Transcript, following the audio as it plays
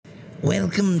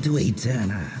Welcome to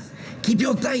Eterna. Keep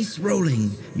your dice rolling,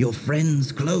 your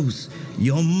friends close,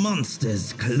 your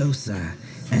monsters closer,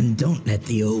 and don't let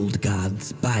the old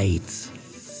gods bite.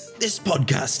 This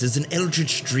podcast is an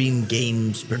Eldritch Dream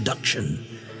Games production,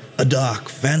 a dark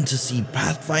fantasy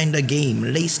Pathfinder game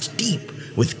laced deep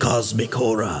with cosmic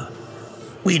horror.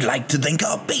 We'd like to thank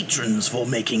our patrons for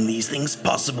making these things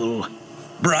possible.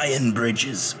 Brian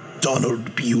Bridges,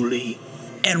 Donald Bewley,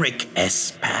 Eric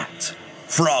S. Pat,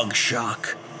 Frog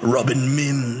Shock, Robin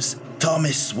Mims,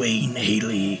 Thomas Wayne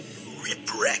Haley,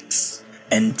 Rip Rex,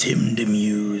 and Tim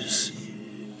Demuse.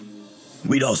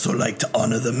 We'd also like to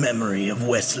honor the memory of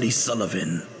Wesley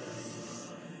Sullivan.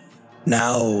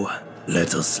 Now,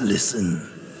 let us listen.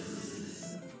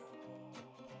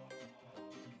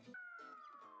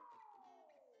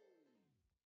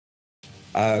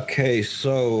 Okay,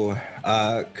 so,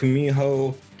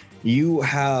 Kumiho, you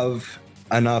have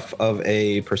enough of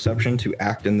a perception to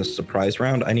act in the surprise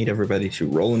round. I need everybody to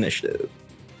roll initiative.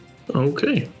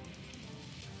 Okay.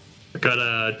 I got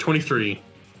a 23.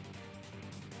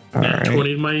 All At right.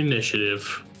 20 my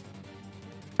initiative.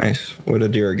 Nice. What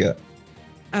did Adira get?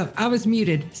 Oh, I was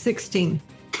muted. 16.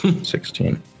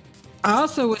 16. I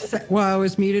also was, while I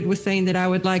was muted, was saying that I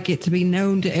would like it to be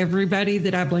known to everybody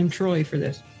that I blame Troy for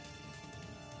this.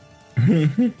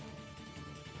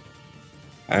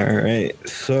 All right.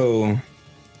 So,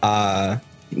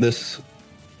 this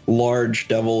large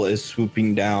devil is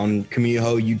swooping down.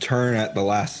 Kumiho, you turn at the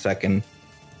last second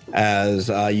as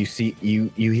you see you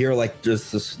hear like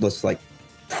just this like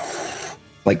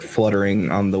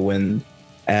fluttering on the wind,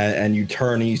 and you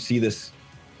turn and you see this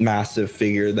massive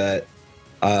figure that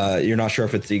you're not sure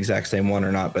if it's the exact same one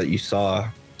or not, but you saw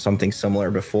something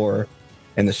similar before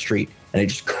in the street, and it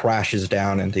just crashes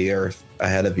down into the earth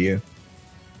ahead of you.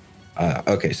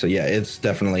 Okay, so yeah, it's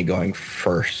definitely going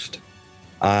first.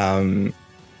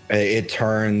 It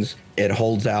turns, it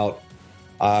holds out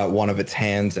one of its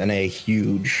hands, and a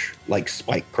huge like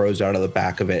spike grows out of the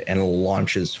back of it and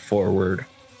launches forward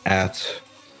at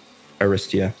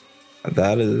Aristia.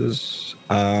 That is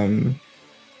a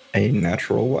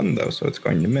natural one though, so it's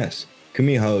going to miss.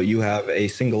 Kumiho, you have a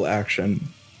single action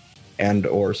and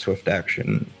or swift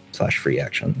action / free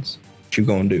actions. What you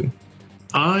gonna do?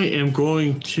 I am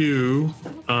going to,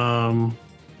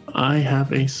 I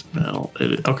have a spell.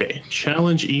 Okay,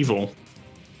 Challenge Evil.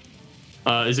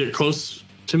 Is it close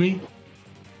to me?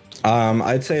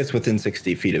 I'd say it's within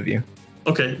 60 feet of you.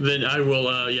 Okay, then I will,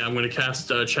 I'm going to cast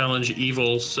Challenge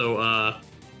Evil, so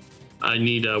I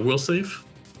need a will save.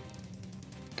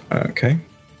 Okay.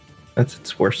 That's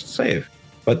its worst save.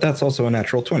 But that's also a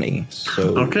natural 20,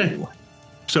 so... Okay.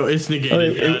 So it's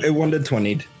negated. It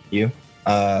 1d20'd you.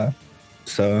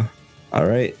 So, all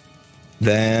right.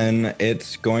 Then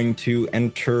it's going to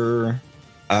enter...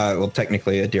 well,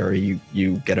 technically, Adira,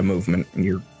 you get a movement.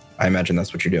 And I imagine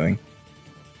that's what you're doing.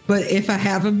 But if I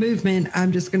have a movement,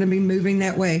 I'm just going to be moving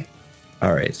that way.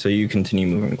 All right, so you continue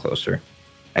moving closer.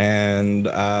 And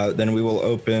then we will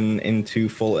open into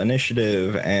full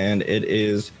initiative, and it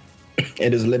is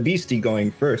Le Beastie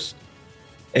going first.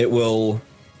 It will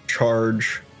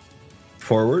charge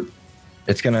forward.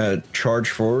 It's going to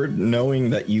charge forward, knowing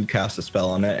that you cast a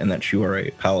spell on it and that you are a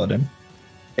paladin.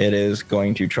 It is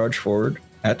going to charge forward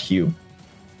at you.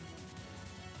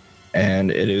 And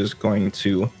it is going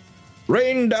to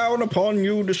rain down upon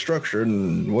you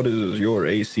destruction. What is your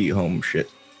AC home shit?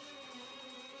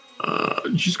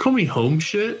 Just call me home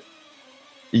shit.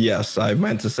 Yes, I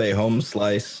meant to say home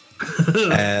slice.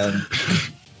 And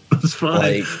That's fine.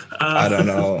 like, I don't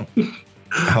know.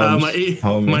 My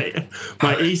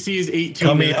AC is 18.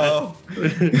 Kumiho.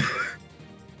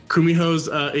 Kumiho's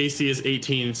AC is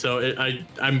 18, so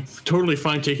I'm totally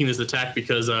fine taking this attack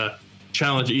because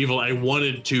Challenge Evil, I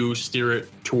wanted to steer it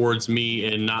towards me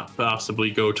and not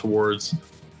possibly go towards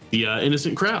the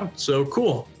innocent crowd. So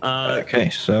cool. Okay,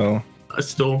 so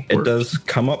it does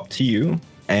come up to you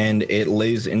and it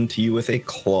lays into you with a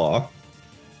claw.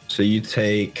 So you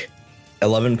take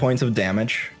 11 points of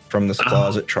damage from this claw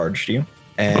as it charged you.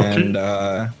 And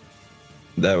that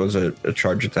was a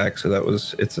charge attack, so that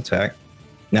was its attack.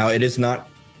 Now, it is not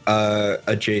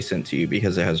adjacent to you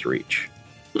because it has reach.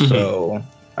 Mm-hmm. So,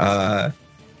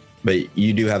 but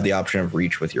you do have the option of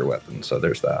reach with your weapon, so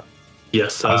there's that.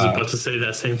 Yes, I was about to say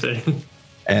that same thing.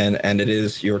 And it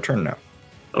is your turn now.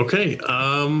 Okay,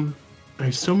 I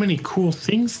have so many cool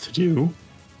things to do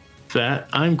that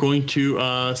I'm going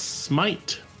to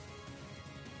smite.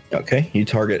 Okay, you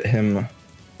target him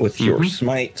with your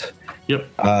smite. Yep.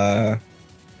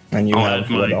 And you have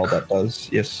what all that does.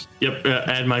 Yes. Yep.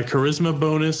 Add my charisma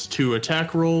bonus to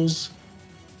attack rolls.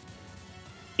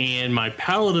 and my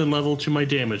paladin level to my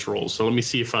damage rolls. So let me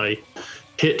see if I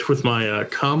hit with my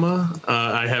comma.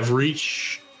 I have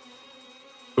reach.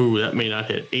 Ooh, that may not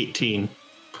hit. 18.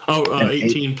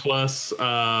 18 plus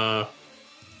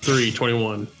 3,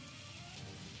 21.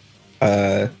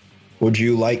 Would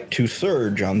you like to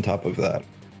surge on top of that?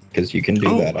 Because you can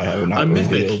do that. I have not.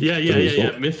 Mythic.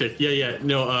 Yeah. Mythic. Yeah.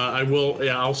 No, I will.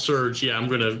 Yeah, I'll surge. Yeah, I'm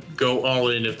gonna go all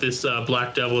in. If this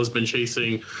black devil has been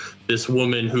chasing this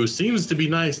woman who seems to be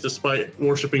nice despite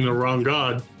worshiping the wrong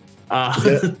god,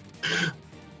 I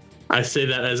say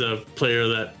that as a player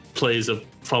that plays a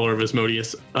follower of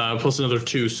Asmodeus, plus another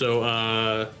 2,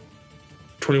 so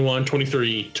 21,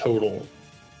 23 total.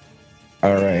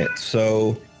 All right,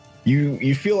 so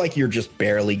you feel like you're just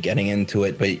barely getting into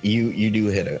it, but you do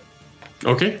hit it.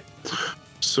 Okay,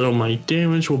 so my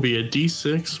damage will be a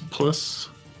d6 plus,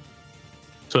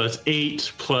 so that's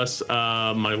 8 plus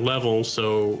my level,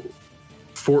 so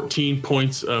 14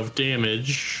 points of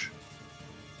damage.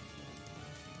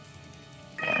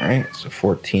 All right, so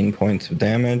 14 points of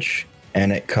damage,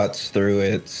 and it cuts through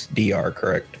its DR,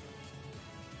 correct?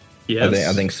 Yes.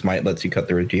 I think Smite lets you cut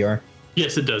through a DR.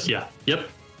 Yes, it does. Yeah. Yep.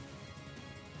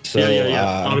 So,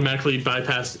 yeah. Automatically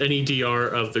bypass any DR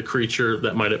of the creature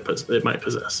that it might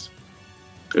possess.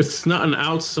 It's not an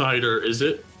outsider, is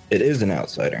it? It is an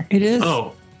outsider. It is.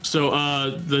 Oh, so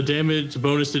the damage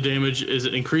bonus to damage is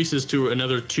it increases to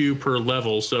another 2 per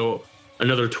level, so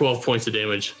another 12 points of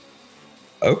damage.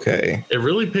 Okay. It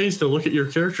really pays to look at your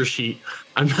character sheet.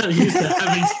 I'm not used to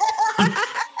having.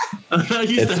 I'm not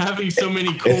used to having so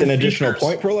many cool It's an additional features.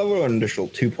 point per level or an additional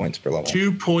 2 points per level?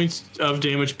 2 points of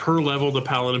damage per level the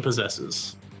paladin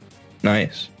possesses.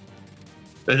 Nice.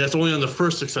 And that's only on the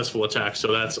first successful attack,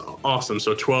 so that's awesome.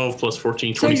 So 12 plus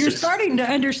 14, 26. So you're starting to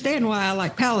understand why I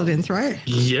like paladins, right?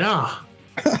 Yeah.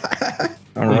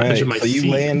 All right. So you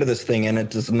lay into this thing, and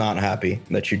it is not happy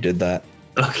that you did that.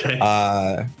 Okay.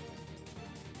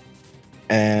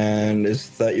 And is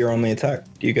that your only attack?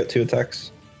 Do you get 2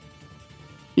 attacks?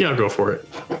 Yeah, I'll go for it.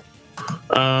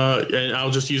 And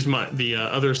I'll just use the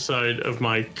other side of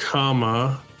my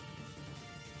comma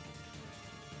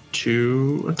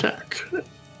to attack.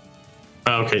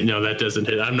 Okay, no, that doesn't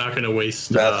hit. I'm not going to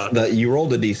waste. That you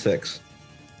rolled a d6.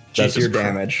 That's your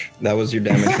damage. That was your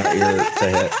damage, not your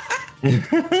to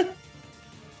hit.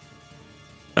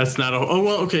 That's not a. Oh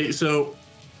well, okay. So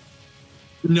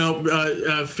no,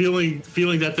 feeling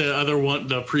that the other one,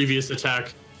 the previous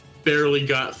attack, barely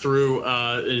got through,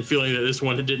 and feeling that this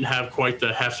one didn't have quite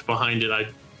the heft behind it, I'm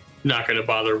not going to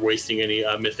bother wasting any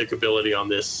mythic ability on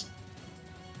this.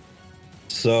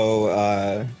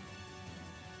 So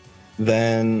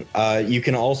then you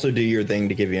can also do your thing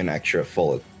to give you an extra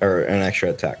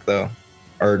attack, though.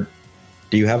 Or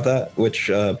do you have that? Which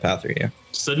path are you?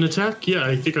 Sudden attack? Yeah,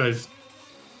 I think I've.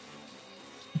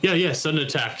 Yeah, sudden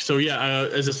attack. So yeah,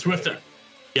 as a swift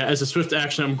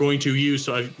action, I'm going to use.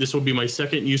 So this will be my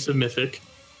second use of mythic.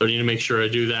 So I need to make sure I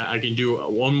do that. I can do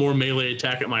one more melee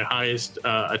attack at my highest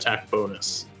attack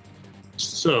bonus.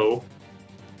 So,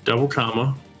 double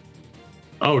comma.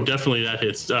 Oh, definitely that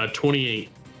hits. 28.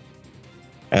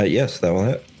 Yes, that will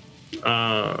hit.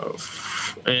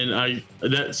 And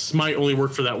that smite only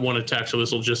work for that one attack, so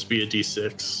this will just be a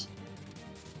d6.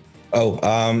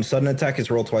 Oh, sudden attack is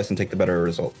roll twice and take the better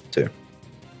result too.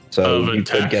 So you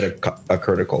could get a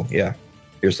critical. Yeah,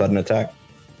 your sudden attack.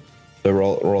 So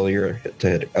roll your hit to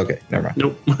hit. Okay, never mind.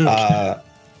 Nope.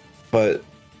 But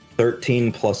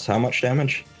 13 plus how much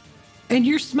damage? And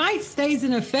your smite stays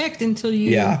in effect until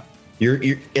you. Yeah, you're.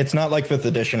 It's not like 5th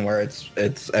edition where it's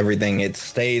everything. It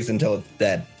stays until it's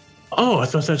dead. Oh, I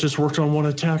thought that just worked on one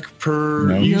attack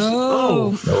per use.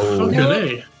 No. Fucking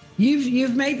A.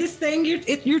 You've made this thing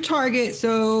your target,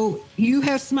 so you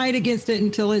have smite against it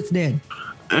until it's dead.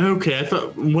 Okay, I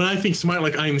thought when I think smite,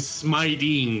 like I'm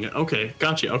smiting. Okay,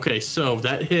 gotcha. Okay, so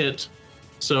that hit.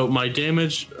 So my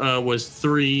damage was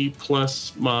 3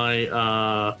 plus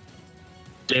my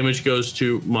damage goes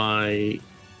to my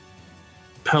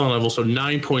paladin level, so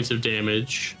 9 points of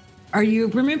damage. Are you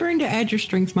remembering to add your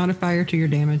strength modifier to your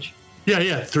damage?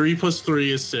 Yeah. 3 plus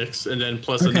 3 is 6, and then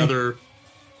plus another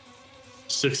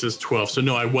 6 is 12. So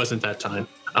no, I wasn't that time.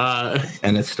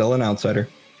 And it's still an outsider.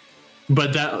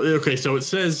 But so it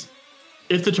says,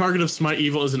 if the target of Smite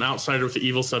Evil is an outsider with the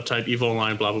evil subtype, evil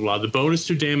aligned, blah, blah, blah, the bonus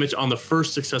to damage on the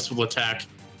first successful attack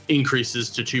increases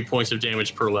to 2 points of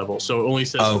damage per level. So it only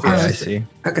says okay, I see.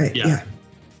 Okay,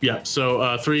 yeah.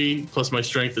 So 3 plus my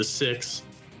strength is 6,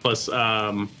 plus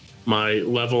my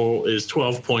level is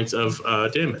 12 points of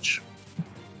damage.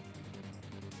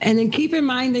 And then keep in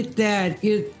mind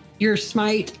that your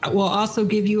smite will also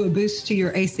give you a boost to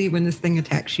your AC when this thing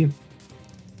attacks you.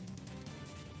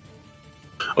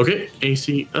 Okay,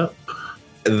 AC up.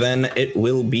 Then it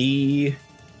will be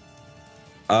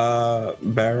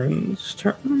Baron's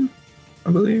turn,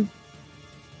 I believe.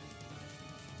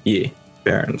 Yeah,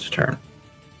 Baron's turn.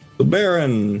 So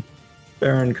Baron,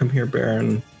 come here,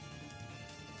 Baron.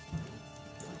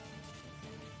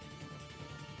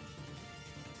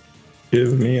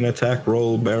 Give me an attack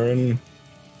roll, Baron.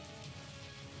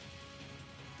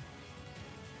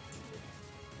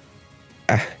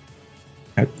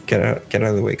 Get out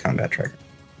of the way, combat tracker.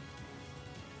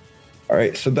 All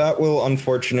right, so that will,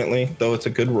 unfortunately, though it's a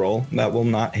good roll, that will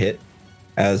not hit,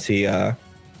 as he's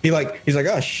like,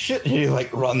 oh shit, he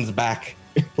like runs back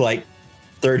like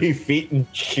 30 feet and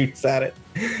shoots at it.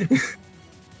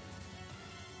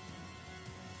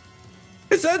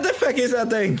 Is that the fuck is that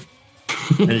thing?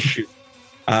 And shoot.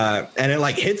 And it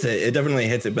like hits it. It definitely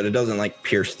hits it, but it doesn't like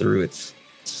pierce through its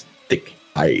thick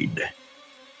hide.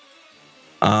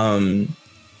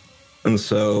 And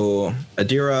so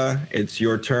Adira, it's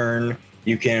your turn.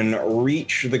 You can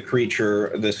reach the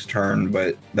creature this turn,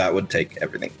 but that would take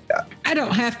everything you got. I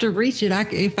don't have to reach it.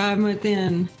 If I'm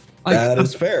within. Like, that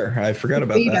is fair. I forgot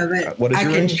about that. What is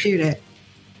your range? I can shoot it.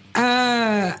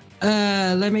 I'd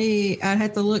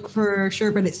have to look for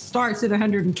sure, but it starts at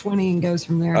 120 and goes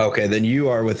from there. Okay, then you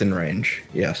are within range.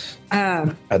 Yes.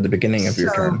 At the beginning of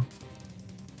your turn.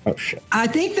 Oh shit. I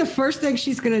think the first thing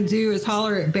she's gonna do is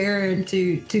holler at Baron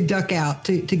to duck out,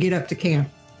 to get up to camp,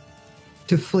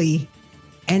 to flee.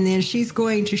 And then she's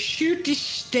going to shoot the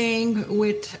sting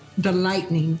with the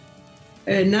lightning.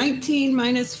 19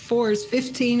 minus 4 is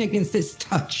 15 against its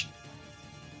touch.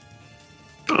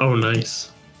 Oh,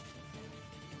 nice.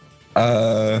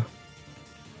 Yeah,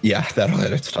 that'll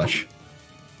hit its touch.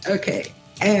 Okay,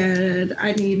 and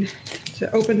I need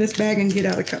to open this bag and get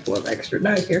out a couple of extra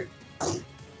dice here.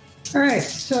 All right,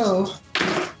 so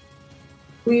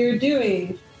we're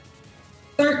doing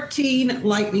 13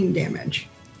 lightning damage.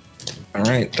 All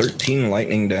right, 13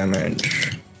 lightning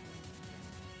damage.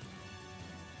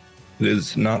 It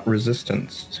is not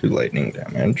resistance to lightning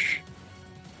damage.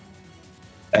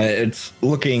 It's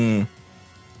looking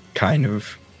kind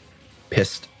of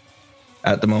pissed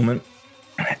at the moment.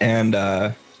 And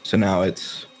so now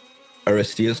it's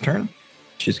Aristia's turn.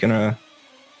 She's going to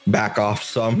back off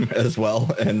some as well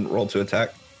and roll to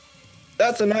attack.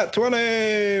 That's a nat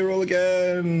 20. Roll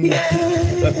again.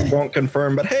 That won't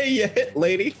confirm, but hey, you hit,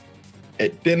 lady.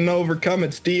 It didn't overcome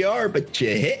its DR, but you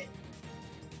hit.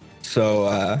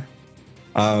 So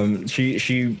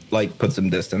she like puts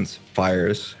some distance,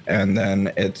 fires, and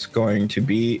then it's going to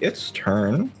be its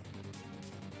turn.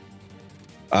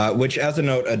 Which, as a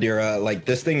note, Adira, like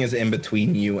this thing is in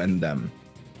between you and them.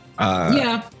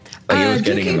 Yeah. Like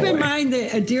do keep in mind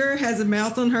that Adira has a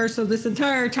mouth on her, so this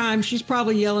entire time she's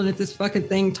probably yelling at this fucking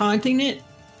thing, taunting it.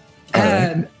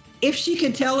 If she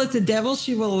can tell it's a devil,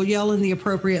 she will yell in the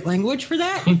appropriate language for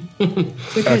that.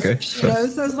 Because she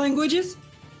knows those languages.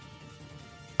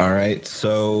 All right,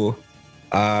 so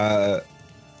Adira,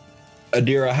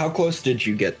 how close did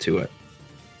you get to it?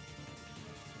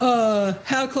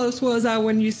 How close was I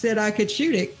when you said I could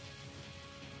shoot it?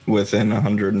 Within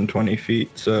 120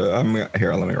 feet. So I'm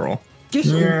here. Let me roll.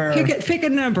 Just pick a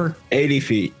number. 80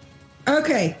 feet.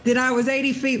 Okay, then I was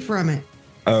 80 feet from it.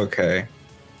 Okay.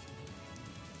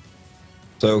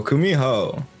 So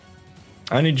Kumiho,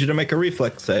 I need you to make a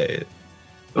reflex save.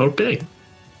 Okay.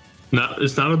 Now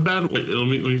it's not a bad. Wait, let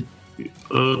me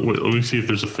see if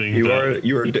there's a thing. You are a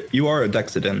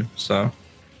Dexidin, so.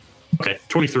 Okay,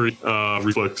 23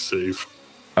 reflex save.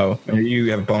 Oh,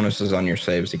 you have bonuses on your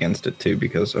saves against it too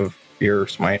because of your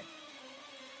smite.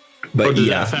 But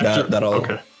yeah,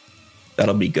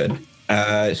 that'll be good.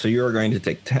 So you are going to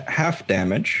take half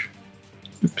damage.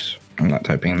 Oops, I'm not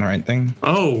typing in the right thing.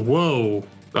 Oh, whoa,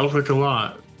 that looks like a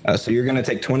lot. So you're going to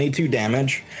take 22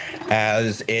 damage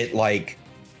as it like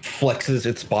flexes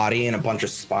its body and a bunch of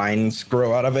spines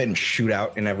grow out of it and shoot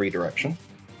out in every direction.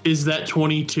 Is that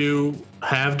 22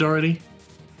 halved already?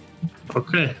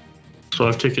 Okay. So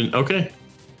I've taken, okay.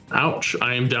 Ouch.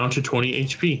 I am down to 20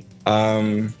 HP.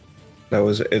 That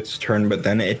was its turn, but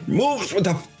then it moves with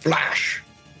a flash.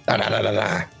 Da, da, da, da,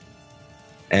 da.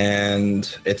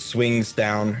 And it swings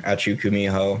down at you,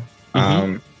 Kumiho.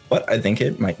 But I think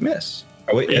it might miss.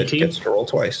 Oh, wait, 18? It gets to roll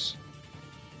twice.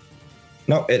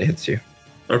 No, it hits you.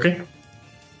 Okay.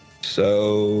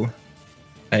 So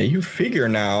you figure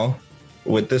now,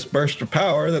 with this burst of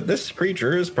power, that this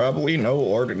creature is probably no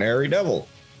ordinary devil.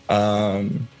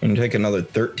 And take another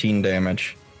 13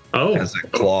 damage. Oh. As a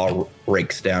claw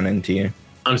rakes down into you.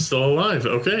 I'm still alive.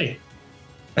 Okay.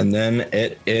 And then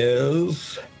it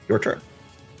is your turn.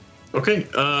 Okay,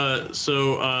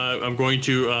 so I'm going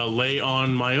to lay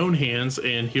on my own hands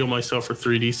and heal myself for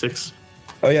 3d6.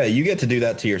 Oh yeah, you get to do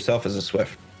that to yourself as a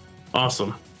swift.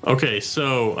 Awesome. Okay,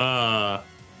 so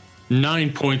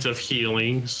 9 points of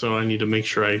healing. So I need to make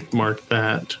sure I mark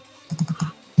that.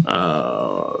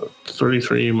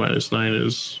 33 minus 9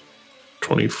 is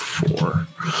 24.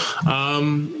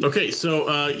 Okay,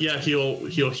 so yeah, he'll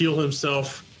heal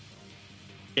himself.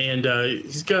 And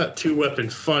he's got 2-weapon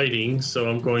fighting, so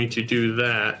I'm going to do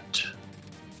that.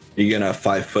 You're gonna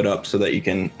 5 foot up so that you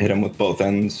can hit him with both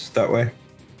ends that way?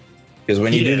 Because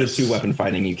when you do the 2-weapon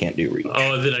fighting, you can't do reach.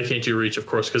 Oh, then I can't do reach, of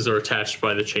course, because they're attached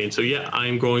by the chain. So yeah,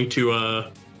 I'm going to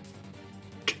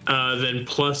then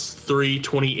plus 3,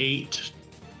 28.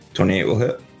 28 will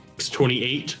hit. It's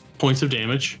 28 points of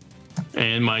damage.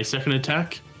 And my second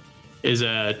attack is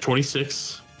at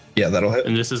 26. Yeah, that'll hit.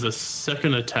 And this is the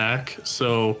second attack,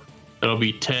 so that'll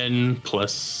be 10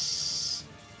 plus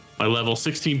my level,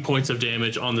 16 points of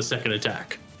damage on the second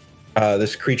attack.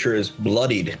 This creature is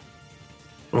bloodied.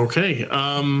 Okay.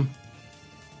 And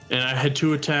I had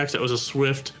 2 attacks. That was a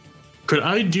swift. Could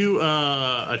I do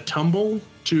a tumble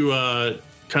to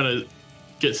kind of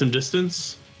get some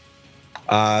distance?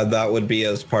 That would be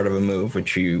as part of a move,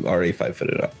 which you already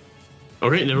 5-footed up.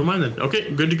 Okay, never mind then.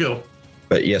 Okay, good to go.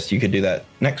 But yes, you could do that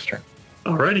next turn.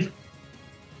 Alrighty.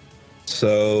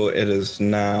 So it is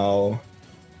now.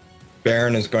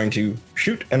 Baron is going to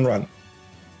shoot and run.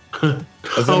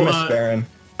 As I miss Baron.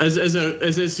 As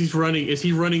he's running, is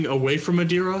he running away from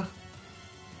Adira?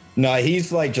 No,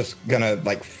 he's like just gonna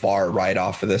like far right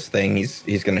off of this thing.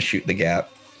 He's gonna shoot the gap.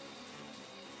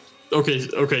 Okay,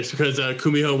 so because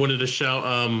Kumiho wanted to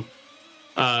shout,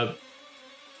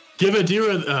 give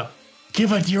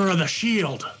Adira the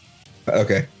shield.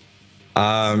 Okay.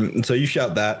 So you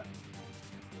shout that,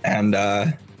 and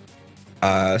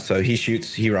so he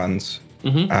shoots, he runs.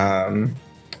 Mm-hmm.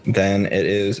 Then it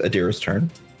is Adira's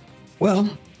turn.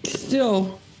 Well,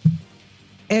 still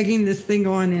egging this thing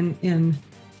on in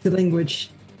the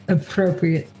language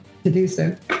appropriate to do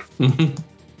so.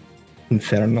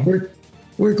 Infernal.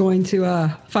 We're going to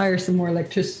fire some more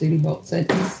electricity bolts at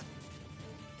this.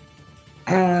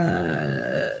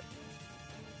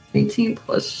 18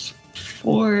 plus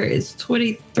 4 is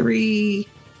 23,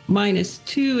 minus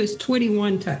 2 is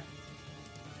 21 touch.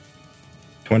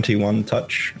 21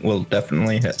 touch will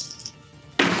definitely hit.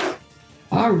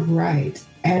 All right.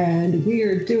 And we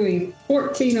are doing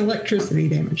 14 electricity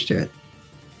damage to it.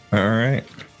 All right.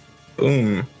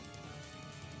 Boom.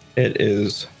 It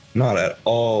is not at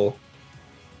all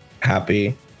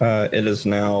happy. It is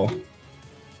now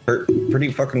hurt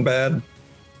pretty fucking bad.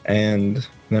 And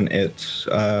then it's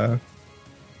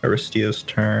Aristia's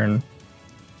turn.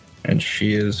 And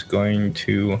she is going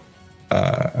to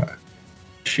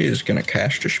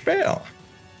cast a spell.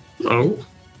 Oh.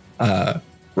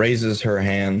 Raises her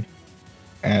hand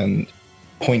and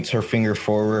points her finger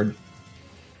forward.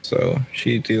 So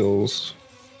she deals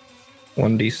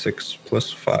 1d6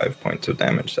 plus 5 points of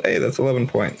damage. Hey, that's 11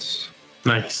 points.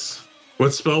 Nice.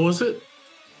 What spell was it?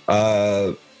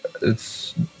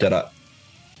 It's not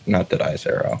Deadeye's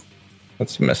Arrow.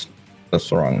 That's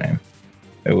the wrong name.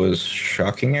 It was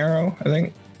Shocking Arrow, I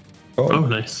think. Oh,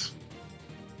 nice.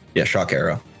 Yeah, Shock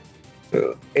Arrow.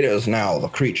 It is now the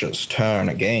creature's turn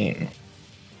again.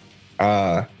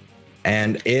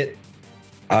 And it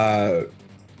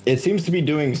seems to be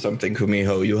doing something,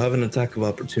 Kumiho. You have an attack of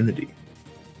opportunity.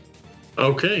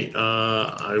 Okay,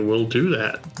 I will do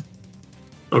that.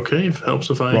 Okay, if it helps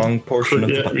if I... Wrong portion of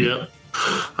the button. Yeah.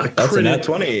 That's a nat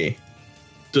 20.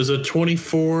 Does a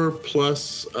 24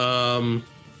 plus...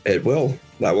 It will.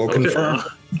 That will confirm.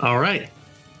 All right.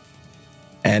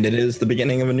 And it is the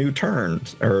beginning of a new turn,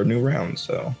 or a new round,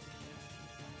 so...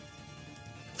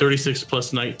 36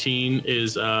 plus 19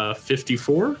 is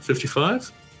 54,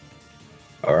 55.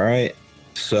 All right.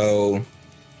 So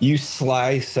you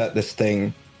slice at this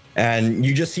thing, and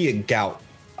you just see a gout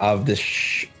of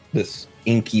this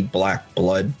inky black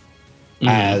blood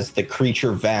as the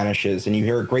creature vanishes, and you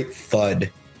hear a great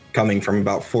thud coming from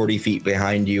about 40 feet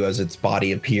behind you as its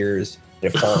body appears. It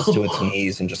falls to its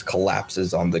knees and just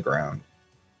collapses on the ground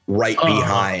right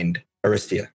behind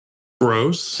Aristia.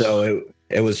 Gross. So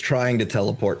it was trying to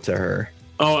teleport to her.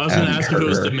 Oh, I was going to ask if it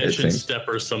was Dimension Step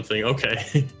or something.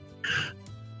 Okay.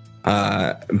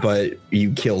 But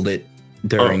you killed it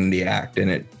during the act, and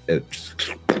it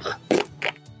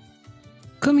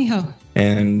Kumiho.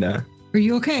 And are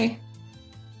you okay?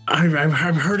 I'm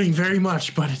hurting very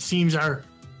much, but it seems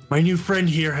my new friend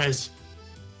here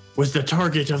was the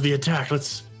target of the attack.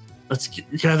 Let's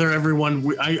gather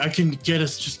everyone. I can get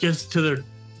us to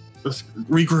let's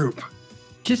regroup.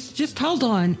 Just hold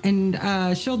on,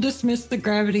 and she'll dismiss the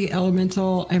gravity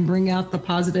elemental and bring out the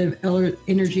positive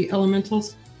energy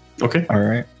elementals. Okay. All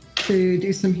right. To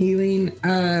do some healing.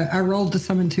 I rolled to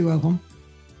summon 2 of them.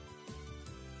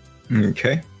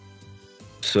 Okay.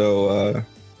 So,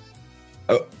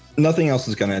 nothing else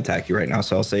is going to attack you right now,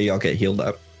 so I'll say y'all get healed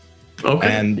up. Okay.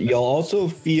 And you'll also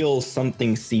feel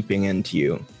something seeping into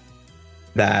you.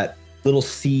 That little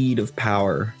seed of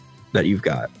power that you've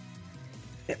got.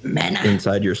 Mana.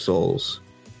 Inside your souls.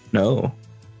 No.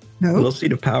 No. The little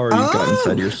seed of power you've got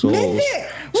inside your souls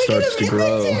starts to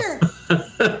grow. We get a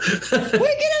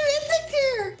mythic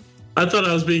tier. I thought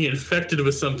I was being infected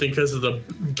with something because of the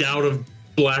gout of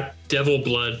black devil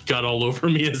blood got all over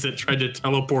me as it tried to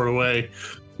teleport away.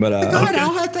 But God, okay.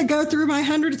 I'll have to go through my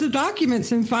hundreds of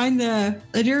documents and find the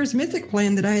Adira's mythic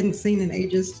plan that I hadn't seen in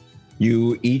ages.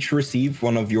 You each receive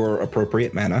one of your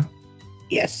appropriate mana.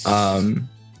 Yes.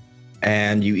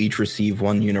 And you each receive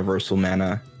 1 universal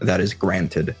mana that is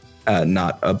granted,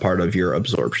 not a part of your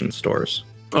absorption stores.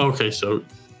 Okay, so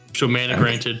mana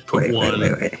granted, put 1.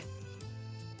 Wait.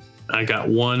 I got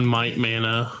 1 might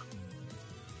mana.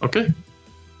 Okay.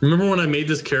 Remember when I made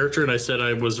this character and I said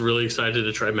I was really excited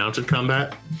to try mounted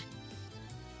combat?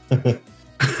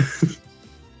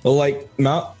 Well, like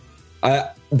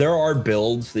there are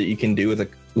builds that you can do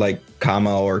with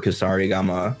Kama or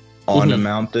Kusarigama on a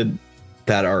mounted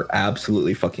that are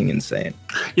absolutely fucking insane.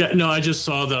 Yeah, no, I just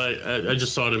saw that. I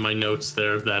just saw it in my notes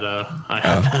there that I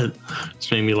have that. It's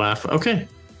made me laugh. Okay.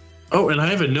 Oh, and I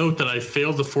have a note that I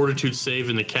failed the fortitude save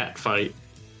in the cat fight.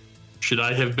 Should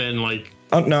I have been like?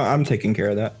 Oh no, I'm taking care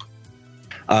of that.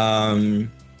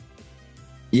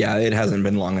 Yeah, it hasn't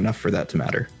been long enough for that to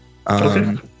matter.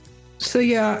 Okay. So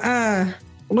yeah,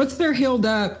 once they're healed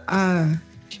up,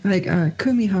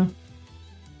 Kumiho,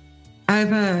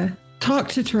 I've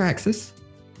talked to Taraxis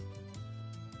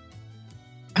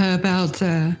about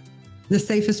the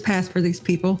safest path for these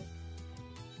people.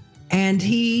 And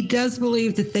he does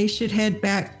believe that they should head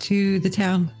back to the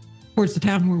town, towards the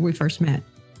town where we first met.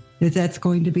 That's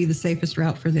going to be the safest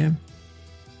route for them.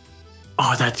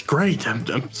 Oh, that's great.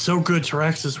 I'm so good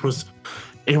Taraxis was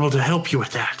able to help you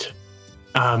with that.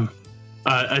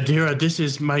 Adira, this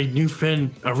is my new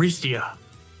friend, Aristia.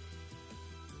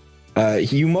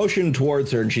 You motion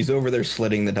towards her and she's over there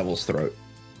slitting the devil's throat.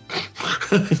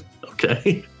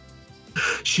 Okay.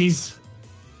 She's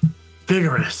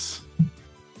vigorous.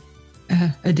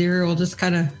 Adira will just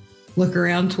kind of look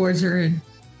around towards her and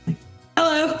like,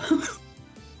 hello.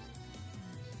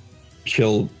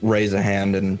 She'll raise a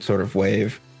hand and sort of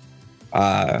wave.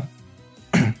 And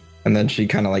then she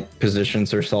kind of like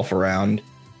positions herself around.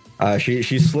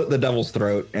 She slit the devil's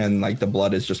throat and like the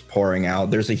blood is just pouring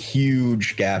out. There's a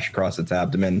huge gash across its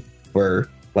abdomen where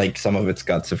like some of its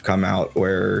guts have come out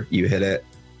where you hit it.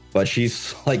 But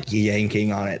she's like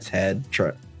yanking on its head,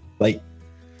 like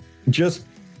just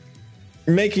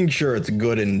making sure it's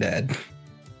good and dead.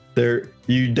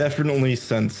 You definitely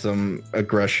sense some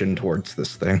aggression towards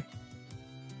this thing.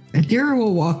 Adira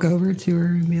will walk over to her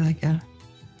and be like,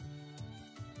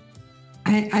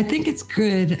 I think it's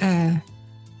good.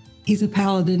 He's a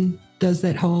paladin, does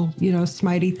that whole,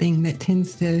 smitey thing that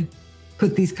tends to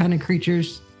put these kind of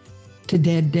creatures to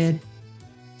dead.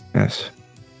 Yes.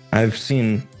 I've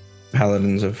seen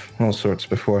paladins of all sorts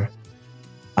before.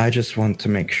 I just want to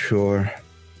make sure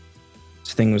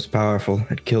this thing was powerful.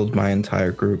 It killed my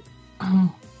entire group.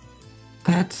 Oh,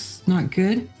 that's not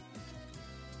good.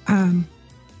 I'm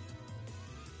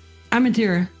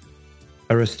Adira.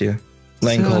 Aristia.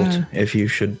 Langholt, if you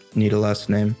should need a last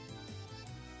name.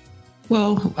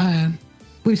 Well,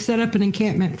 we've set up an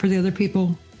encampment for the other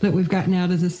people that we've gotten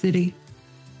out of the city.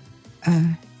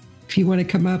 If you want to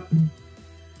come up and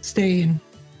stay and...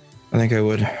 I think I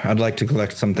would. I'd like to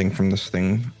collect something from this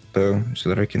thing, though, so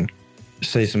that I can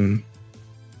say some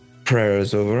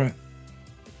prayers over it.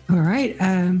 All right.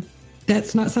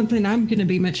 That's not something I'm going to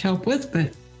be much help with,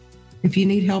 but if you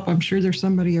need help, I'm sure there's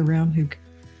somebody around who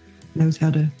knows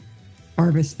how to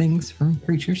harvest things from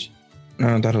creatures.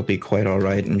 No, that'll be quite all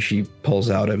right. And she pulls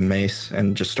out a mace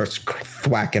and just starts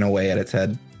thwacking away at its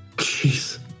head.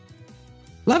 Jeez.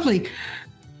 Lovely.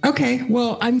 Okay,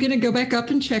 well, I'm going to go back up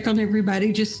and check on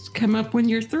everybody. Just come up when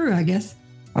you're through, I guess.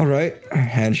 All right.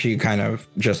 And she kind of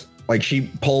just, she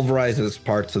pulverizes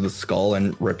parts of the skull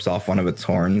and rips off one of its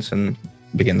horns and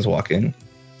begins walking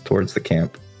towards the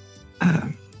camp.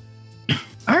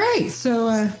 All right,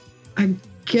 so I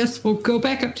guess we'll go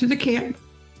back up to the camp.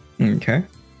 Okay.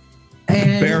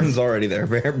 And Baron's already there.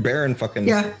 Baron fucking...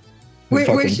 Yeah.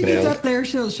 When she gets up there,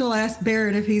 she'll ask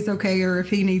Baron if he's okay or if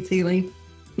he needs healing.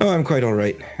 No, I'm quite all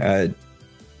right. I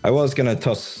was going to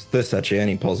toss this at you, and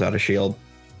he pulls out a shield.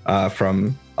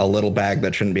 from a little bag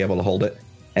that shouldn't be able to hold it.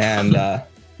 And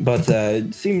but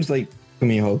it seems like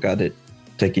Kumiho got it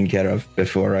taken care of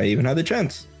before I even had the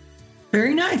chance.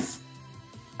 Very nice.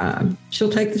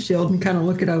 She'll take the shield and kind of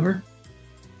look it over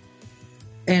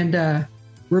and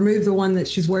remove the one that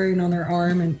she's wearing on her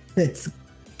arm, and that's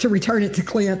to return it to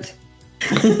Clint.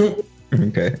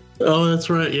 Okay. Oh, that's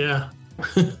right. Yeah.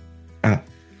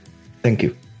 Thank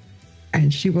you.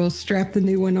 And she will strap the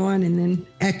new one on and then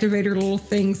activate her little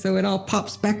thing so it all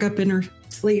pops back up in her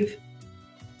sleeve.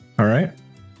 All right.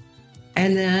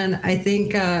 And then I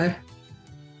think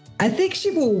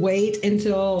she will wait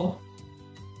until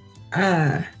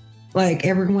like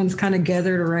everyone's kind of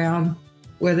gathered around,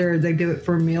 whether they do it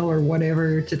for a meal or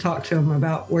whatever, to talk to them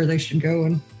about where they should go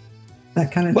and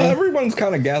that kind of thing. Well, everyone's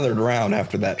kind of gathered around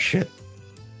after that shit.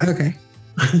 Okay.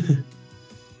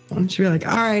 She'll be like,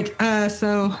 all right,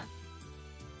 so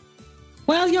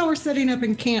while y'all were setting up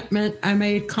encampment, I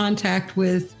made contact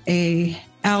with a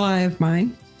ally of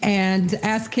mine and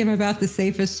asked him about the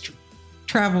safest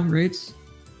travel routes.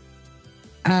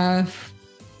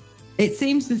 It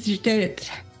seems that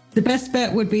the best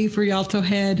bet would be for y'all to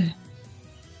head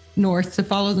north, to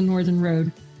follow the northern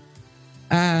road.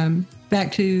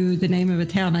 Back to the name of a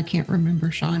town I can't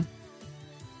remember, Sean.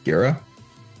 Gira?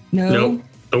 No,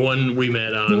 the one we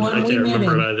met on. I can't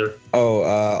remember it either. Oh,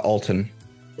 Alton.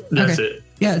 That's it.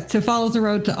 Yeah, to follow the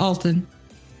road to Alton.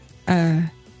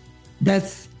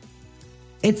 It's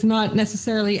not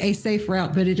necessarily a safe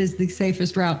route, but it is the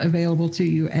safest route available to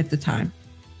you at the time.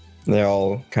 They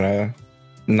all kind of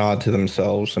nod to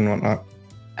themselves and whatnot.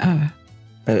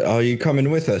 Are you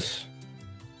coming with us?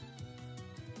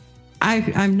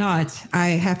 I'm not. I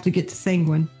have to get to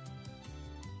Sanguine.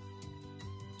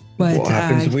 But what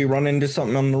happens if we run into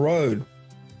something on the road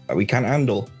that we can't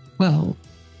handle? Well,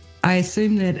 I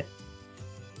assume that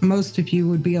most of you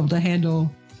would be able to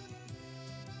handle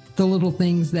the little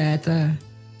things that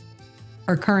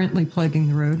are currently plaguing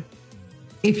the road.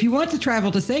 If you want to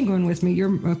travel to Sanguine with me,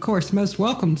 you're, of course, most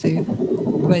welcome to.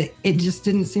 But it just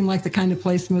didn't seem like the kind of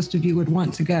place most of you would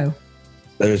want to go.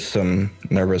 There's some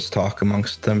nervous talk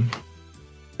amongst them.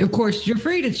 Of course, you're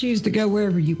free to choose to go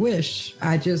wherever you wish.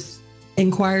 I just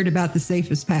inquired about the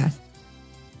safest path.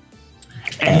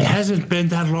 And it hasn't been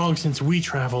that long since we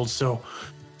traveled, so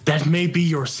that may be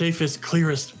your safest,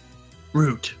 clearest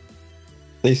route.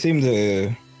 They seem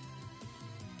to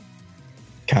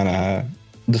kind of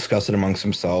discuss it amongst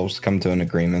themselves, come to an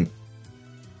agreement,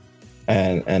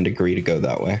 and agree to go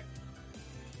that way.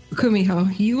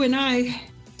 Kumiho, you and I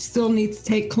still need to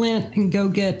take Clint and go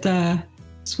get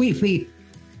Sweet Feet.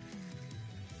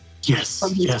 Yes,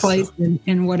 from his place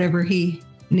and whatever he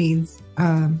needs.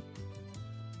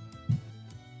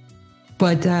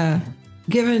 But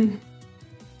given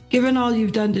all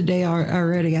you've done today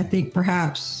already, I think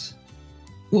perhaps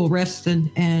we'll rest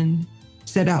and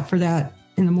set out for that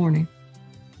in the morning.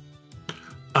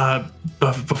 But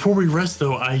before we rest,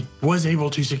 though, I was able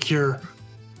to secure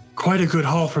quite a good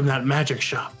haul from that magic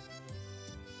shop.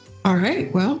 All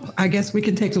right. Well, I guess we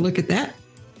can take a look at that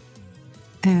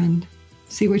and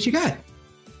see what you got.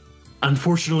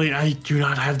 Unfortunately, I do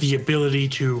not have the ability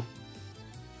to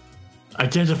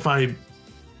identify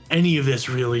any of this,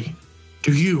 really.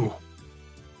 Do you?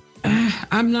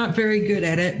 I'm not very good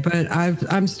at it, but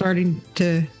I'm starting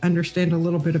to understand a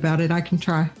little bit about it. I can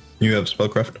try. You have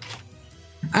spellcraft?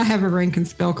 I have a rank in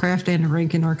spellcraft and a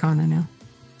rank in arcana now.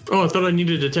 Oh, I thought I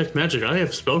needed detect magic. I have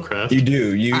spellcraft. You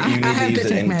do. You need to use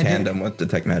it in magic. tandem with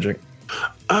detect magic.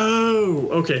 Oh,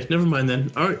 okay. Never mind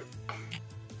then. All right.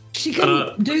 She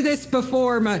couldn't do this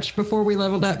before we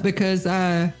leveled up because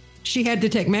she had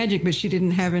detect magic, but she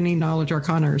didn't have any knowledge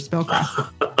arcana or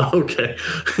spellcraft. Okay.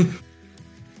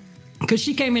 Because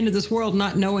she came into this world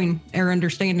not knowing or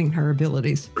understanding her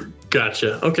abilities.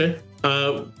 Gotcha. Okay.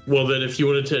 Well, then if you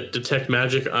wanted to detect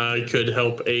magic, I could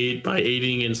help aid by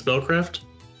aiding in spellcraft.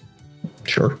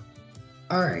 Sure.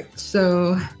 All right.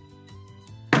 So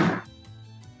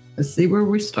let's see where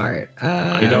we start.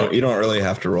 You don't really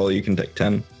have to roll. You can take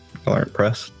 10. If aren't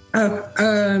pressed.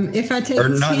 If I take or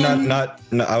not, 10... not.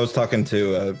 I was talking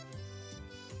to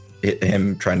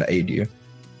him trying to aid you.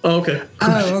 Oh, okay.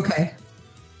 Oh, okay.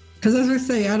 Because I was going to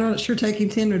say, I'm not sure taking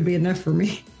 10 would be enough for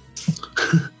me.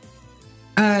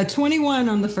 21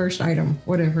 on the first item,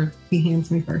 whatever he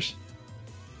hands me first.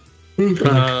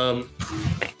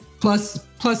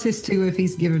 Plus his 2 if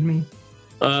he's given me.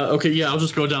 Okay, yeah, I'll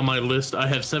just go down my list. I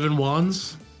have 7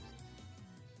 wands.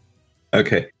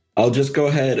 Okay. I'll just go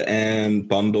ahead and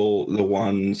bundle the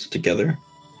wands together.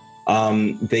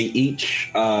 They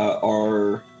each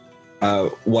are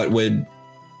what would...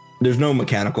 There's no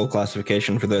mechanical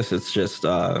classification for this. It's just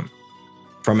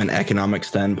from an economic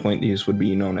standpoint, these would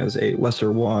be known as a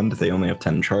lesser wand. They only have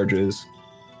 10 charges.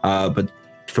 But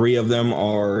 3 of them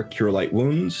are Cure Light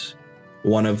Wounds.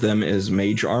 1 of them is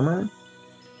Mage Armor.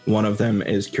 1 of them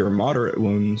is Cure Moderate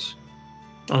Wounds.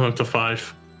 I'm up to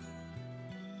 5.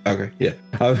 Okay, yeah.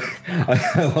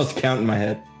 I lost count in my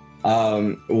head.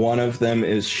 1 of them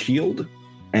is Shield,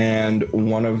 and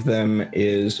 1 of them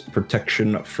is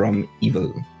Protection from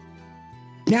Evil.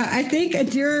 Now, I think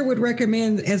Adira would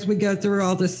recommend, as we go through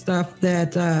all this stuff,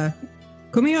 that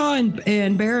Kumiho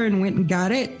and Baron went and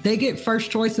got it. They get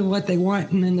first choice of what they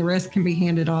want, and then the rest can be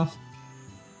handed off.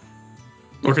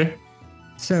 Okay.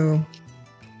 So.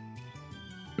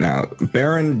 Now,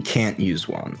 Baron can't use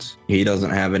wands. He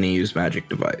doesn't have any use magic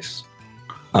device.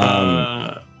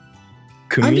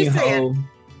 Kumiho,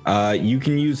 you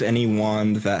can use any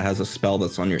wand that has a spell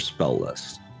that's on your spell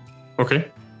list.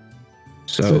 Okay.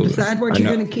 So decide what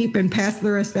you're going to keep and pass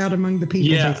the rest out among the people.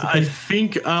 Yeah, basically. I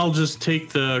think I'll just take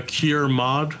the Cure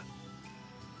Mod.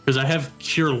 Because I have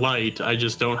Cure Light, I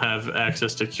just don't have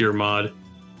access to Cure Mod.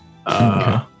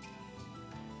 Okay.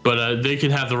 But they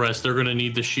can have the rest. They're going to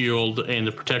need the shield and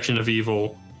the Protection of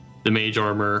Evil, the Mage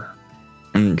Armor.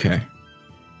 Okay.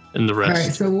 And the rest. All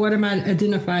right, so what am I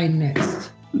identifying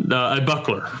next? A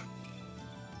buckler.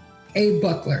 A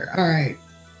buckler. All right.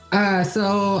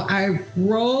 So I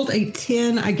rolled a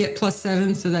 10. I get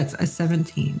 +7, so that's a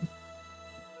 17.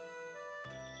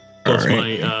 Plus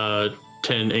right. my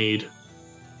 10 aid.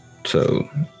 So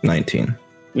 19.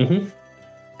 Mm-hmm.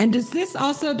 And does this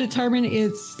also determine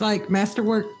its like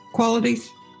masterwork qualities?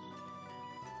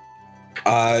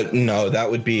 No,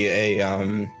 that would be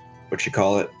a what you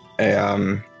call it?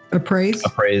 Appraise?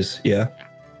 Appraise, yeah.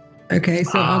 Okay,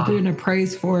 so I'll do an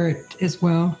appraise for it as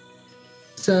well.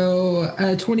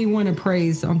 So 21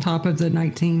 appraise on top of the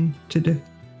 19 to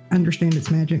understand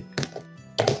its magic.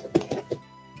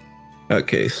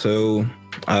 Okay, so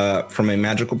from a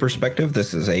magical perspective,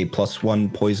 this is a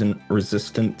 +1 poison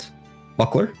resistant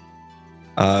buckler.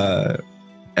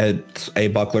 It's a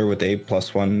buckler with a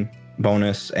 +1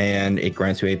 bonus, and it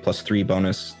grants you a +3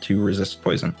 bonus to resist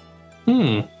poison.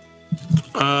 What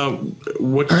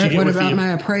did you get what with about my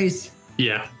appraise?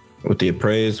 Yeah. With the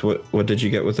appraise, what did you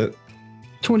get with it?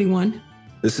 21.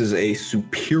 This is a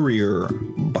superior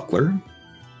buckler.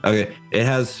 Okay, it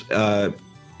has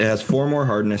 4 more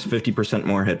hardness, 50%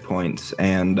 more hit points,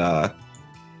 and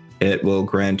it will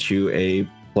grant you a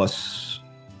plus,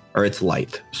 or it's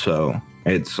light, so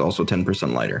it's also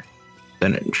 10% lighter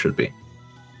than it should be.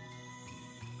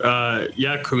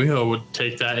 Yeah, Kumiho would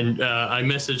take that, and I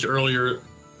messaged earlier.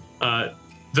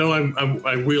 Though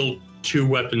I wield 2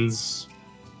 weapons.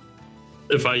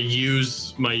 If I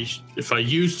use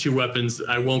 2 weapons,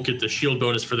 I won't get the shield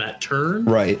bonus for that turn.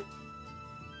 Right.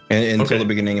 And until Okay. the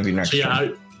beginning of your next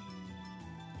turn.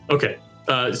 Okay.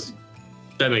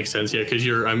 That makes sense. Yeah, because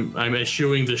I'm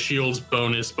eschewing the shield's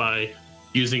bonus by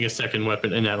using a second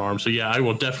weapon in that arm. So yeah, I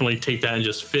will definitely take that and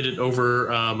just fit it over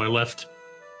my left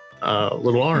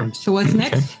little arm. So what's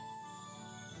next?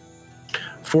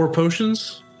 4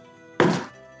 potions.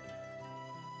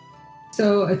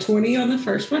 So a 20 on the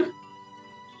first one.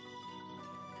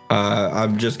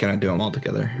 I'm just gonna do them all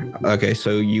together. Okay,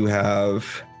 so you have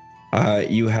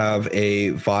a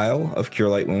vial of Cure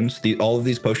Light Wounds. All of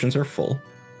these potions are full.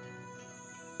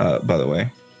 By the way,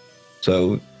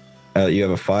 so you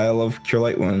have a vial of Cure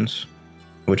Light Wounds,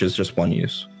 which is just 1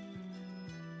 use.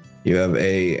 You have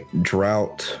a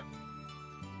draught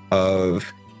of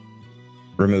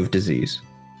Remove Disease,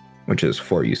 which is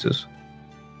 4 uses.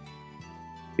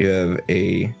 You have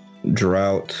a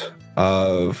draught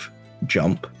of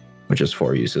Jump, which is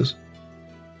 4 uses.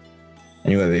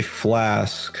 And you have a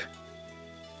flask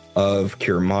of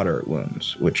Cure Moderate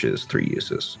Wounds, which is 3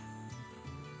 uses.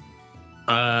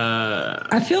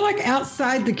 I feel like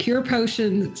outside the cure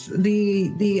potions,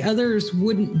 the others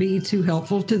wouldn't be too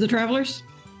helpful to the travelers.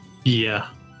 Yeah.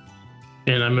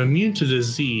 And I'm immune to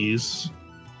disease.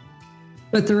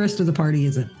 But the rest of the party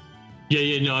isn't.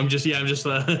 Yeah, no, I'm just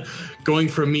going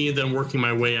from me and then working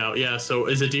my way out. Yeah, so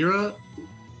is Adira?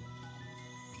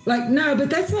 Like, no, but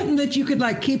that's something that you could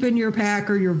like keep in your pack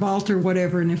or your vault or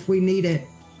whatever, and if we need it,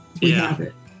 we have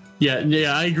it. Yeah,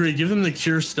 I agree. Give them the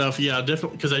cure stuff. Yeah,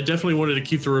 definitely, because I definitely wanted to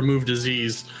keep the remove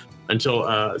disease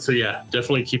until. So yeah,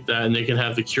 definitely keep that, and they can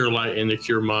have the cure light and the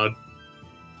cure mod.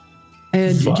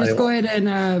 And just go ahead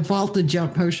and vault the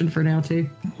jump potion for now too.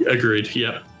 Agreed.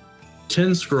 Yep.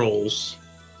 10 scrolls.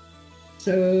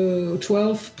 So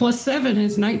 12 plus 7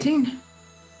 is 19.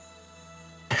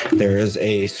 There is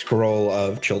a scroll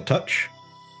of Chill Touch,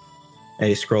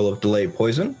 a scroll of Delay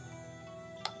Poison,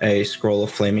 a scroll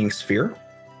of Flaming Sphere,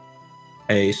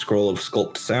 a scroll of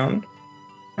Sculpt Sound,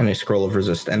 and a scroll of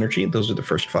resist energy. Those are the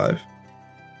first 5.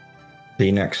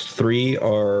 The next 3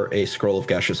 are a scroll of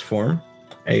gaseous form,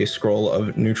 a scroll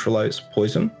of neutralize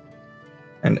poison,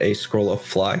 and a scroll of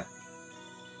fly.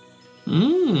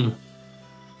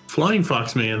 Flying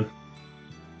Fox Man.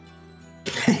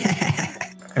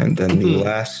 And then the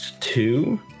last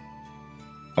 2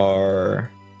 are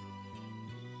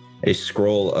a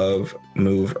scroll of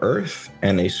move earth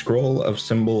and a scroll of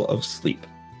symbol of sleep.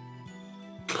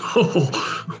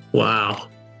 Oh, wow.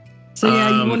 So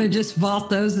yeah, you want to just vault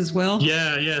those as well?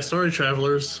 Yeah. Sorry,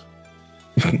 travelers.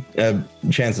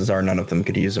 Chances are none of them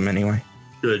could use them anyway.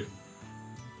 Good.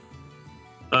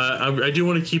 I do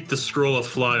want to keep the scroll of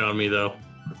fly on me, though.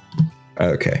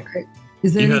 Okay.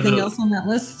 Is there anything else on that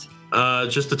list?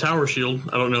 Just the tower shield.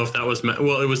 I don't know if that was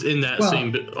it was in that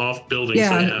same off building.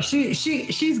 Yeah, so yeah.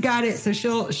 She's got it, so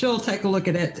she'll take a look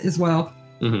at it as well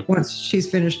once she's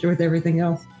finished with everything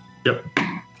else. Yep.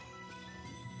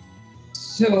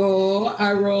 So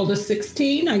I rolled a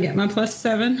 16. I get my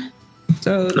 +7,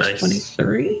 so nice.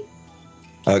 23.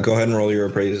 Go ahead and roll your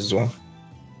appraise as well.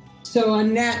 So a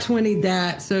nat 20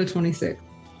 that, so 26.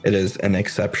 It is an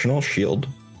exceptional shield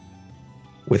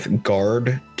with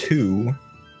guard 2.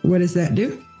 What does that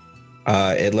do?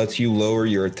 It lets you lower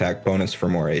your attack bonus for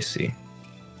more AC.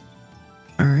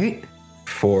 All right.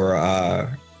 For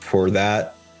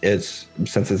that,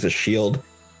 since it's a shield,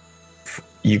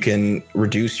 you can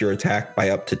reduce your attack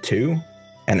by up to 2,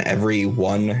 and every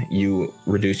 1 you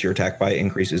reduce your attack by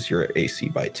increases your AC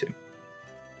by 2.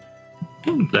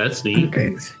 That's neat.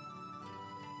 Okay.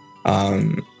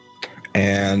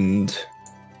 And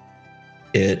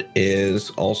it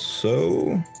is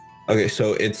also okay.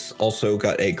 So it's also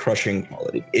got a crushing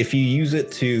quality. If you use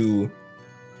it to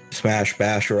smash,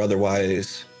 bash, or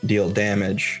otherwise deal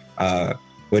damage,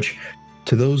 which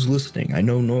to those listening, I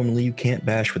know normally you can't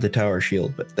bash with a tower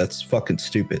shield, but that's fucking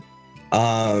stupid.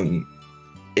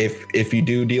 If you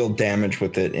do deal damage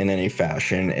with it in any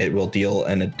fashion, it will deal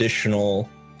an additional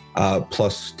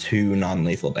 +2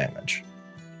 non-lethal damage.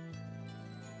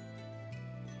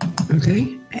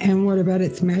 Okay. And what about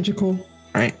its magical?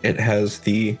 Right. It has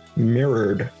the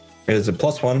mirrored. It is a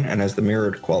 +1 and has the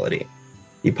mirrored quality.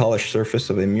 The polished surface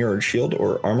of a mirrored shield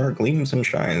or armor gleams and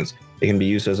shines. It can be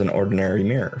used as an ordinary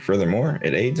mirror. Furthermore,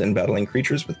 it aids in battling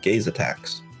creatures with gaze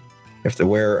attacks. If the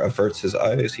wearer averts his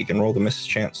eyes, he can roll the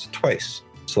mischance twice,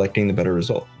 selecting the better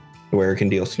result. The wearer can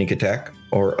deal sneak attack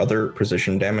or other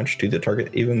precision damage to the target,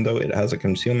 even though it has a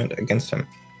concealment against him.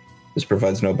 This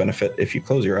provides no benefit if you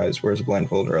close your eyes, wears a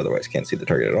blindfold, or otherwise can't see the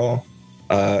target at all.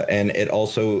 And it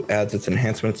also adds its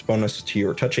enhancements bonus to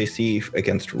your touch AC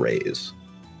against rays.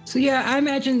 So yeah, I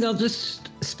imagine they'll just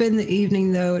spend the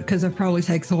evening though, because it probably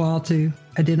takes a while to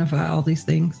identify all these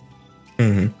things.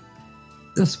 Mm-hmm.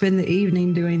 They'll spend the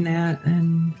evening doing that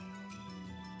and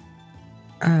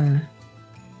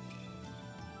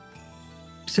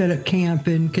set up camp,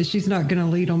 and because she's not going to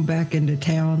lead them back into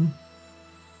town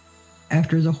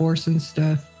after the horse and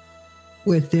stuff,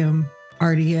 with them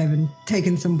already having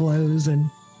taken some blows and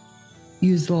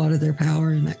used a lot of their power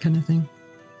and that kind of thing.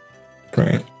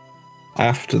 Right.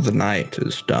 After the night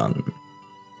is done,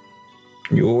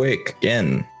 you awake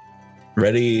again,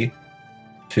 ready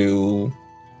to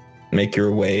make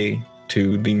your way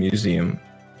to the museum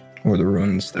or the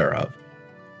ruins thereof.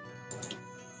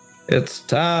 It's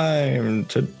time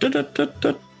to go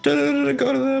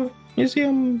to the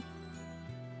museum.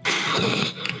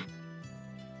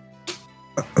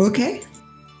 Okay.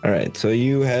 All right, so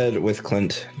you head with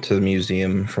Clint to the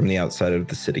museum from the outside of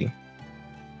the city.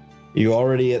 You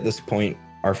already at this point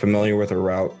are familiar with a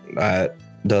route that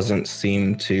doesn't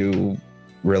seem to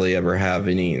really ever have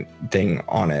anything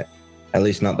on it, at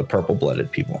least not the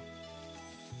purple-blooded people.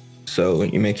 So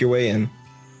you make your way in,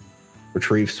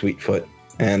 retrieve Sweetfoot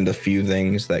and a few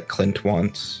things that Clint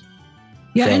wants.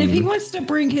 Yeah, and if he wants to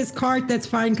bring his cart, that's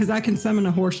fine, because I can summon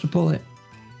a horse to pull it.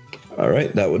 All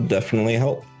right, that would definitely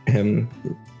help him,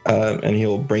 and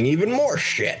he'll bring even more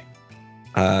shit.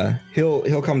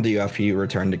 He'll come to you after you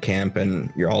return to camp,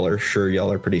 and y'all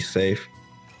are pretty safe,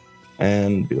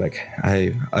 and be like,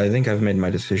 I think I've made my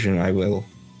decision. I will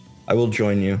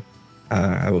join you.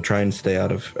 I will try and stay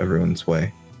out of everyone's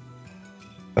way,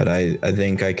 but I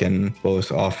think I can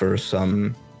both offer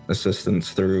some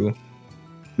assistance through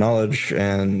knowledge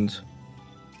and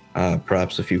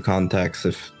perhaps a few contacts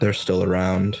if they're still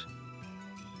around,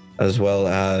 as well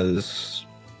as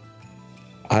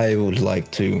I would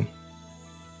like to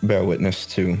bear witness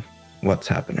to what's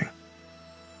happening.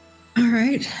 All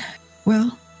right.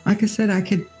 Well, like I said, I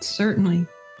could certainly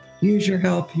use your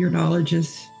help. Your knowledge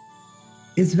is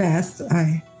vast.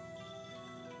 I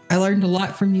learned a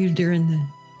lot from you during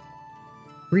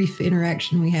brief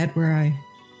interaction we had where I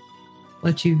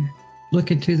let you look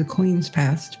into the Queen's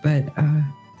past, but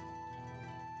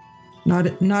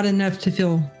not enough to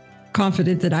feel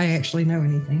confident that I actually know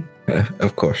anything.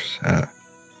 Of course.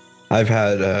 I've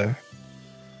had a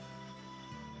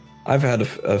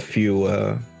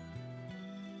few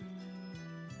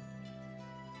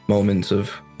moments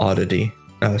of oddity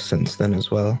since then as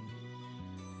well.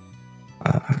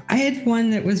 I had one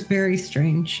that was very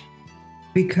strange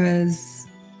because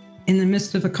in the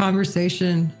midst of a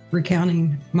conversation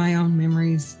recounting my own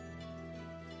memories,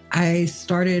 I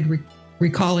started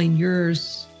recalling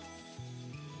yours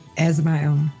as my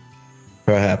own.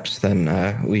 Perhaps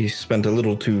then we spent a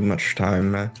little too much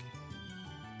time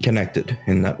connected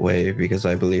in that way, because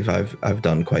I believe I've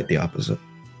done quite the opposite.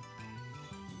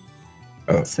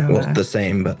 The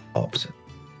same, but opposite.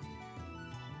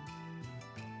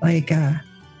 Like,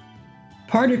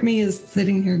 part of me is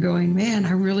sitting here going, man,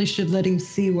 I really should let him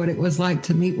see what it was like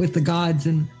to meet with the gods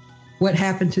and what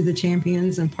happened to the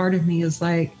champions. And part of me is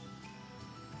like,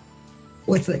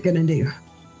 what's that going to do?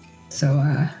 So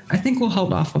I think we'll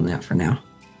hold off on that for now.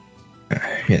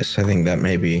 Yes, I think that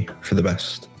may be for the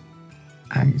best.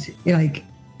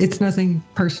 It's nothing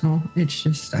personal. It's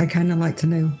just, I kind of like to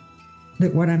know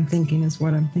that what I'm thinking is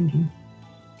what I'm thinking.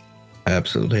 I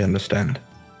absolutely understand.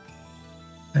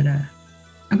 But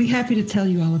I'll be happy to tell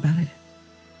you all about it.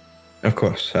 Of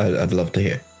course, I'd love to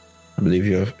hear. I believe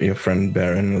your friend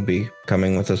Baron will be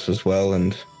coming with us as well,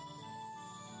 and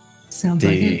sounds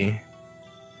like it.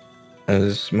 The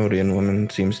Asmodean woman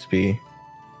seems to be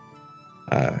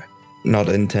not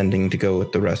intending to go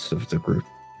with the rest of the group,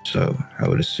 so I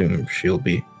would assume she'll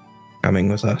be coming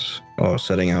with us or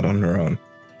setting out on her own.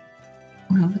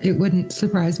 Well, it wouldn't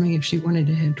surprise me if she wanted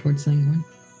to head towards Lingwood.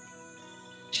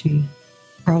 She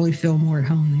probably feel more at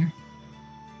home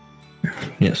there.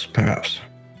 Yes, perhaps.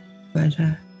 But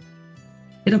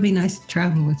it'll be nice to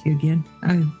travel with you again.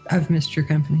 I've missed your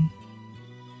company.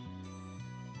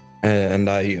 And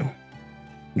I you.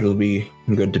 It'll be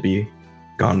good to be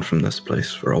gone from this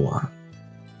place for a while.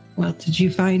 Well, did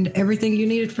you find everything you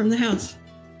needed from the house?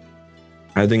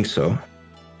 I think so.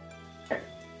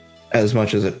 As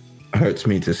much as it hurts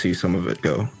me to see some of it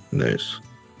go, there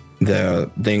are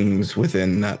things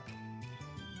within that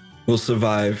will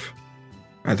survive,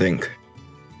 I think,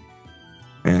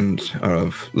 and are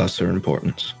of lesser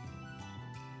importance.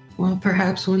 Well,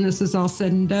 perhaps when this is all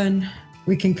said and done,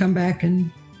 we can come back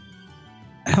and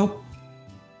help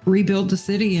rebuild the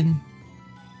city and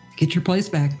get your place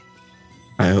back.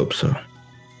 I hope so.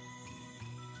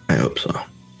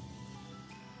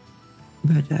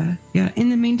 But yeah, in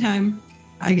the meantime,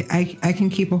 I can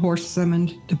keep a horse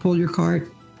summoned to pull your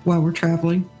cart while we're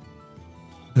traveling.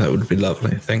 That would be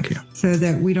lovely. Thank you. So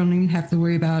that we don't even have to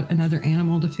worry about another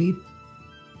animal to feed.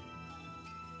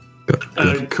 Good.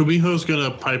 Kumiho's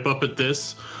gonna pipe up at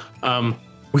this.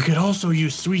 We could also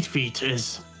use Sweet Feet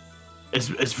as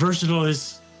versatile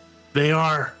as they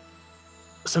are.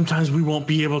 Sometimes we won't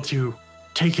be able to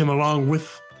take him along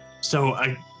with, so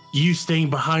you staying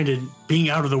behind and being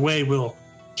out of the way will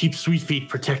keep Sweet Feet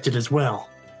protected as well.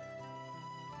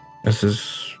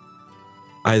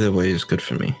 Either way is good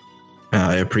for me.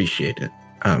 I appreciate it,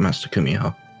 Master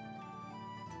Kumiho.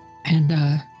 And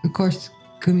of course,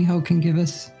 Kumiho can give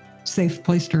us a safe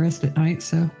place to rest at night,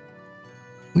 so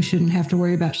we shouldn't have to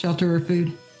worry about shelter or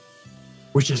food.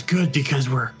 Which is good because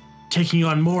we're taking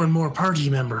on more and more party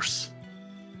members.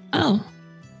 Oh,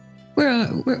 we're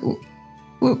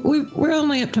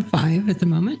only up to 5 at the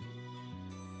moment.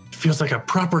 It feels like a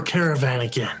proper caravan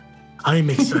again. I'm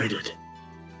excited.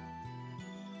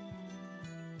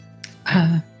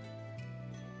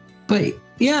 But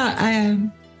yeah, I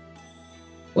am.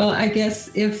 Well, I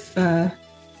guess if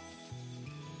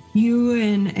you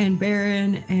and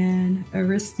Baron and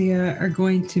Aristia are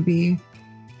going to be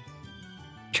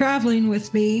traveling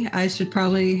with me, I should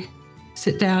probably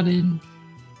sit down and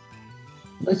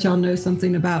let y'all know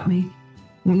something about me.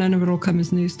 Well, none of it will come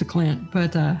as news to Clint,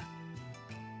 but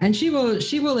and she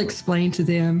will explain to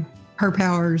them her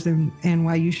powers and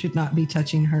why you should not be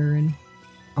touching her and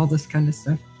all this kind of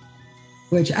stuff.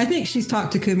 Which I think she's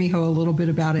talked to Kumiho a little bit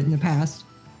about it in the past.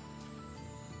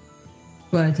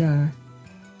 But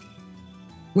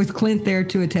with Clint there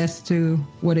to attest to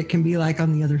what it can be like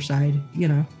on the other side, you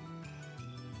know.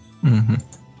 Mm-hmm.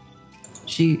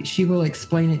 She will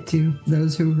explain it to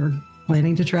those who are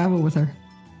planning to travel with her.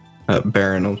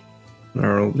 Baron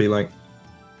will be like,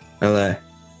 well,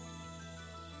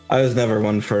 I was never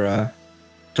one for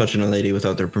touching a lady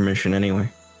without their permission anyway.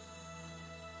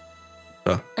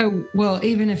 So. Oh, well,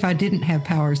 even if I didn't have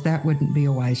powers, that wouldn't be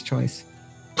a wise choice.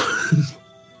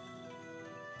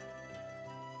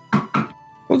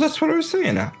 that's what I was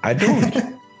saying. I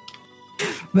don't.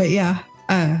 But yeah,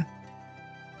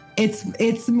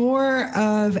 it's more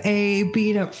of a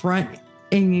being up front,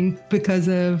 and because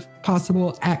of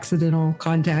possible accidental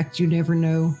contact, you never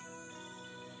know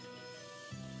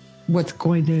what's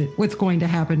going to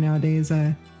happen nowadays.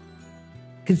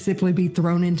 Could simply be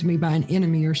thrown into me by an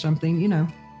enemy or something, you know.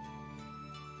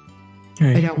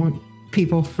 Right. I don't want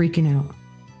people freaking out.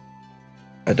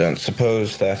 I don't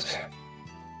suppose that.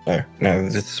 No,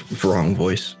 that's wrong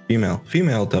voice. Female,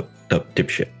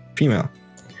 dipshit. Female.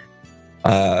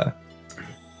 But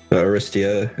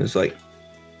Aristia is like,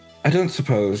 I don't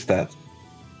suppose that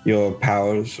your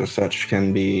powers or such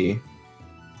can be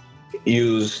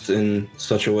used in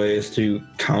such a way as to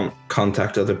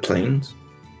contact other planes?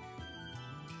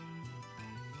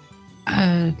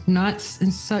 Not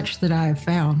in such that I've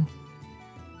found.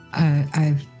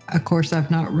 I've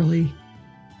not really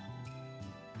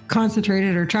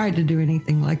concentrated or tried to do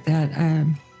anything like that.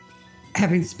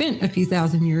 Having spent a few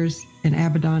thousand years in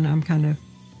Abaddon, I'm kind of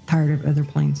tired of other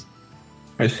planes.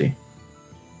 I see.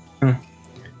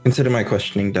 Consider my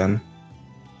questioning done.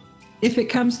 If it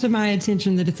comes to my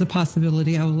attention that it's a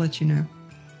possibility, I will let you know.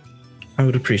 I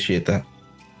would appreciate that.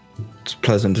 It's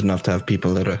pleasant enough to have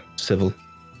people that are civil.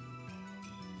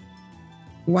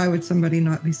 Why would somebody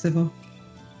not be civil?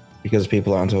 Because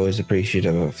people aren't always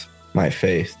appreciative of my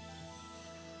faith,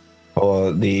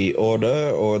 or the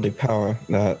order, or the power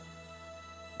that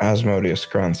Asmodeus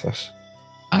grants us.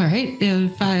 All right.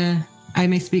 If I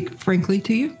may speak frankly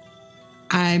to you,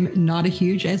 I'm not a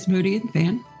huge Asmodean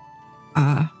fan.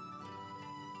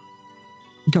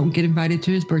 Don't get invited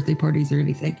to his birthday parties or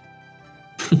anything.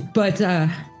 But I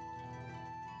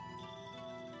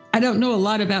don't know a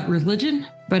lot about religion,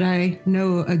 but I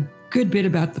know a good bit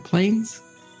about the planes.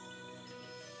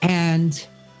 And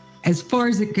as far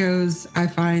as it goes, I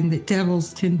find that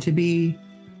devils tend to be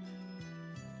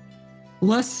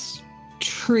less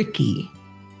tricky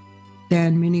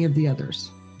than many of the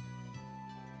others.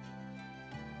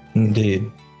 Indeed.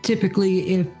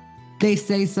 Typically, if they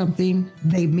say something,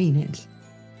 they mean it.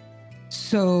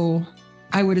 So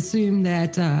I would assume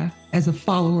that as a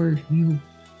follower, you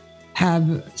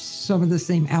have some of the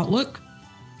same outlook.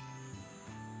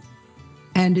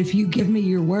 And if you give me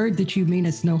your word that you mean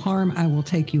us no harm, I will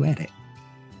take you at it.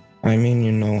 I mean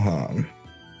you no harm.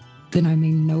 Then I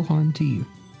mean no harm to you.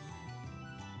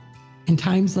 In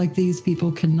times like these,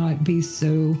 people cannot be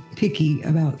so picky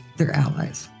about their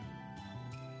allies.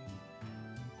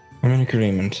 I'm in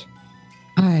agreement.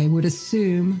 I would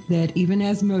assume that even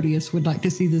Asmodeus would like to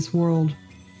see this world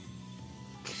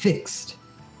fixed.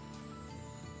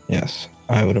 Yes,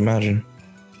 I would imagine.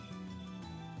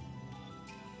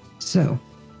 So,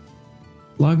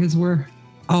 long as we're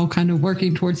all kind of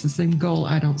working towards the same goal,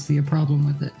 I don't see a problem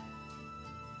with it.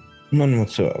 None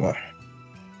whatsoever.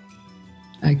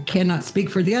 I cannot speak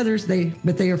for the others,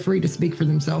 but they are free to speak for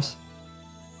themselves.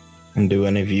 And do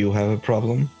any of you have a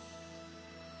problem?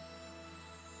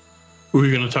 Were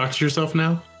you going to talk to yourself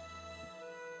now?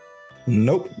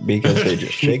 Nope, because they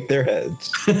just shake their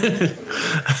heads.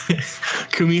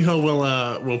 Kumiho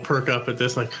will perk up at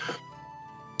this, like,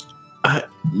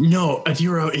 no,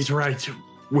 Adiro is right.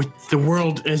 With the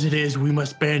world as it is, we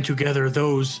must band together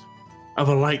those of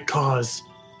a like cause.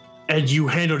 And you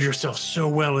handled yourself so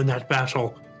well in that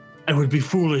battle. I would be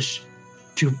foolish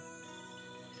to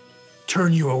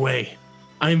turn you away.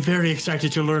 I am very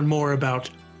excited to learn more about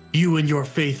you and your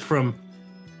faith from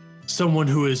someone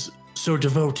who is so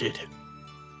devoted.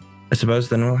 I suppose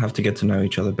then we'll have to get to know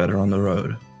each other better on the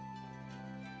road.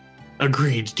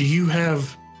 Agreed. Do you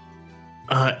have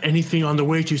anything on the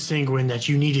way to Sanguine that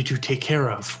you needed to take care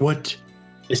of? What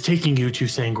is taking you to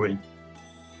Sanguine?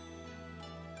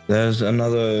 There's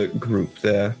another group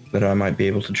there that I might be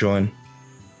able to join.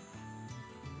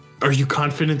 Are you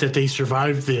confident that they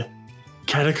survived the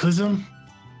cataclysm?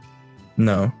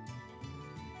 No.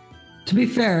 To be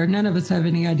fair, none of us have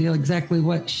any idea exactly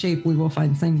what shape we will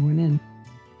find Sanguine in.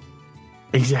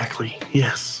 Exactly,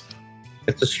 yes.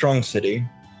 It's a strong city.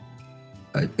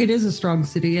 It is a strong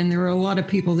city, and there are a lot of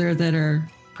people there that are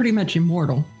pretty much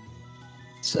immortal.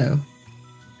 So.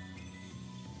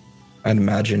 I'd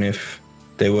imagine if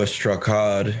they were struck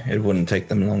hard, it wouldn't take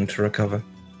them long to recover.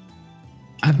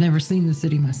 I've never seen the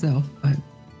city myself, but...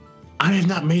 I have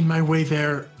not made my way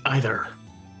there either.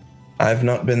 I've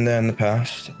not been there in the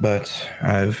past, but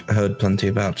I've heard plenty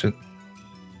about it.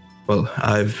 Well,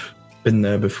 I've been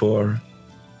there before.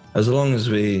 As long as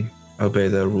we obey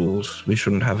their rules, we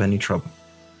shouldn't have any trouble.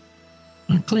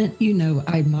 Clint, you know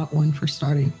I'm not one for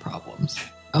starting problems,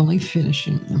 only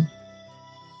finishing them.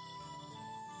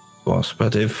 Of course,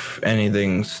 but if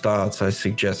anything starts, I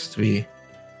suggest we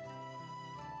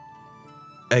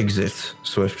exit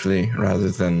swiftly rather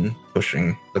than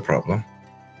pushing the problem.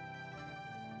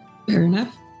 Fair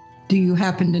enough. Do you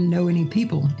happen to know any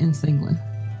people in Singwin?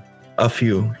 A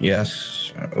few,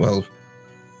 yes. Well,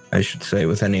 I should say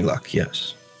with any luck,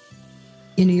 yes.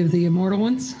 Any of the immortal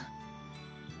ones?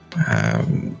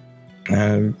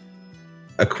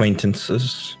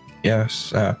 Acquaintances,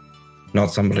 yes.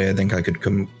 Not somebody I think I could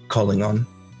come calling on.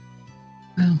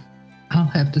 Well, I'll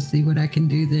have to see what I can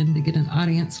do then to get an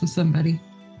audience with somebody.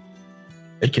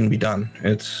 It can be done.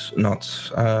 It's not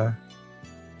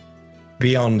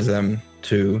beyond them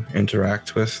to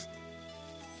interact with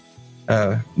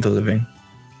the living.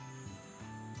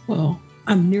 Well,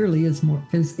 I'm nearly as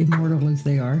immortal as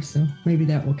they are, so maybe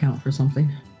that will count for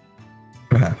something.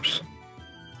 Perhaps.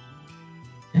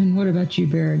 And what about you,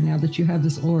 Baron? Now that you have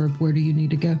this orb, where do you need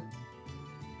to go?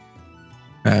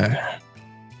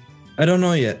 I don't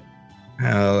know yet.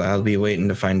 I'll be waiting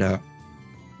to find out.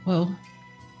 Well,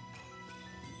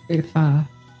 if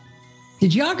the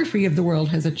geography of the world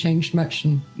hasn't changed much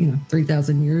in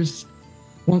 3,000 years,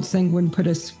 won't Singwin put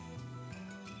us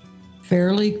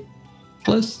fairly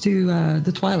close to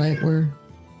the Twilight, where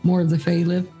more of the Fae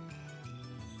live?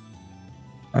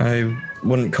 I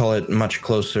wouldn't call it much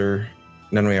closer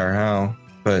than we are now,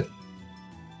 but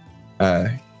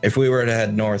if we were to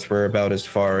head north, we're about as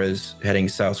far as heading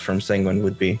south from Singwin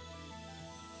would be.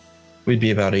 We'd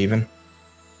be about even.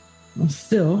 Well,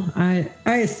 still, I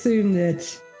assume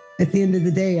that at the end of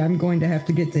the day, I'm going to have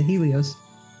to get to Helios.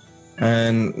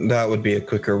 And that would be a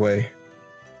quicker way,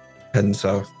 heading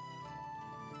south.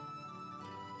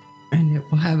 And it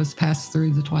will have us pass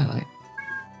through the Twilight.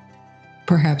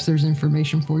 Perhaps there's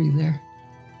information for you there.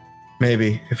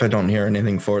 Maybe, if I don't hear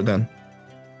anything for then.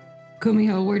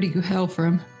 Kumiho, where do you hail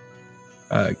from?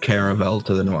 Caravel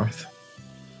to the north.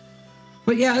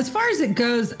 But yeah, as far as it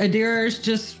goes, Adira's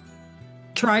just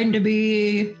trying to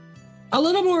be a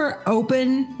little more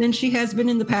open than she has been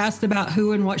in the past about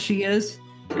who and what she is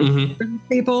for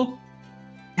people.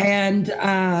 And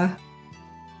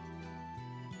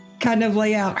kind of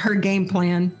lay out her game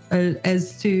plan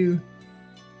as to,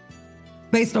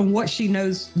 based on what she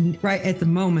knows right at the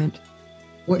moment,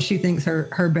 what she thinks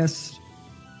her best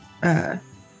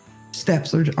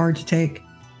steps are to take.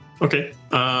 Okay.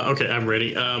 Okay, I'm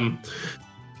ready.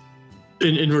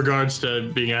 In regards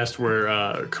to being asked where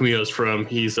Kumiho's from,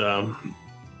 he's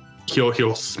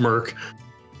he'll smirk.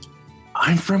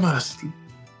 I'm from a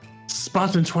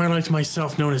spot in Twilight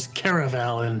myself known as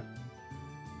Caraval, and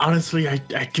honestly, I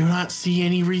do not see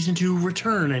any reason to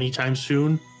return anytime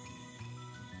soon.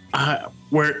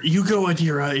 Where you go,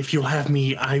 Adira, if you'll have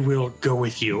me, I will go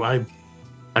with you. I've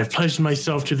pledged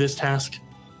myself to this task.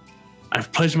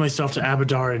 I've pledged myself to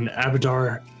Abadar, and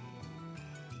Abadar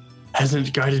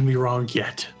hasn't guided me wrong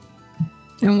yet.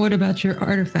 And what about your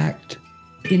artifact?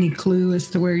 Any clue as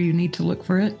to where you need to look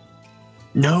for it?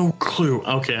 No clue.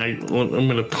 Okay, I'm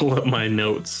going to pull up my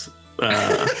notes.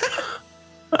 I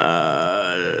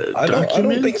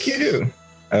don't think you do,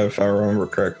 if I remember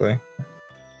correctly.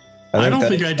 I don't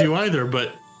think I do either,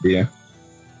 but... Yeah.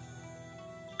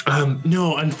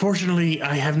 No, unfortunately,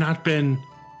 I have not been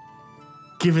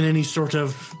given any sort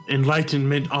of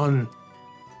enlightenment on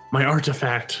my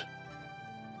artifact.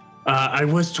 I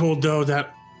was told, though,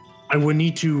 that I would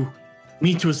need to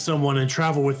meet with someone and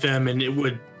travel with them, and it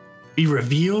would be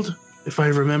revealed, if I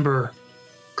remember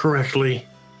correctly.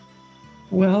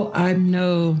 Well, I'm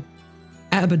no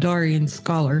Abadarian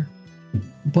scholar,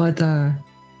 but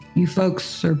you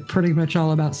folks are pretty much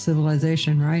all about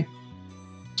civilization, right?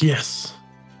 Yes.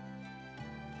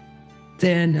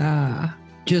 Then,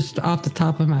 just off the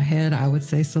top of my head, I would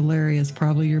say Solaria is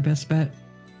probably your best bet.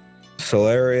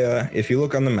 Solaria, if you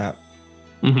look on the map,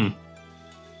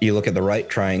 you look at the right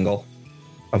triangle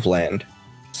of land.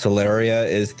 Solaria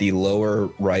is the lower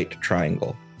right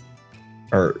triangle,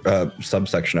 or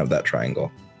subsection of that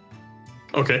triangle.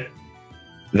 Okay.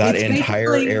 That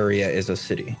entire area is a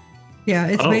city. Yeah,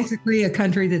 it's basically a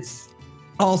country that's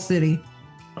all city.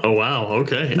 Oh, wow.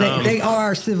 Okay. They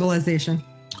are civilization.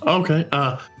 Okay.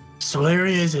 Solaria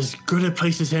is as good a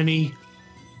place as any.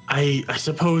 I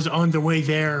suppose on the way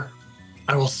there,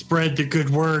 I will spread the good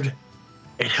word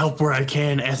and help where I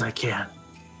can as I can.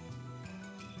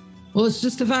 Well, it's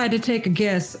just if I had to take a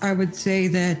guess, I would say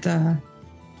that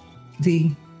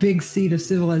the big seat of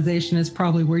civilization is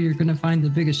probably where you're going to find the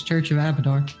biggest church of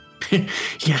Abadar.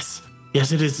 Yes,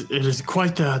 it is. It is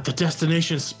quite the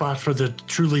destination spot for the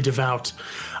truly devout.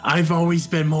 I've always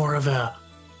been more of a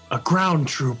ground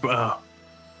troop.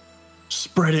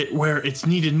 Spread it where it's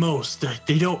needed most.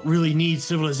 They don't really need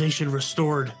civilization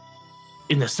restored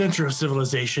in the center of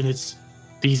civilization. It's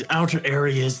these outer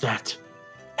areas that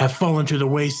have fallen to the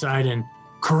wayside and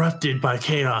corrupted by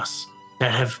chaos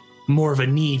that have more of a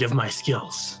need of my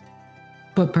skills.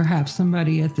 But perhaps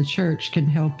somebody at the church can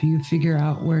help you figure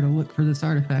out where to look for this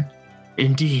artifact.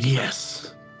 Indeed,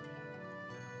 yes.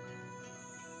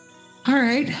 All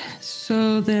right,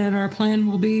 so then our plan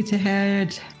will be to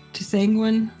head to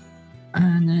Sanguine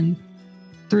and then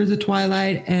through the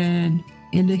Twilight and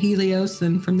into Helios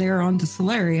and from there on to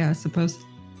Solaria, I suppose.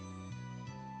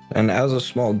 And as a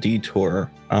small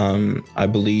detour, I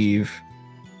believe,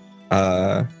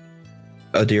 Adira,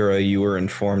 you were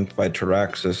informed by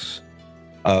Taraxis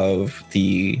of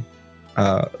the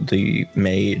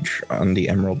mage on the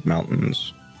Emerald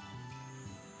Mountains.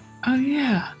 Oh,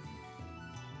 yeah.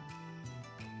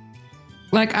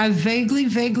 Like, I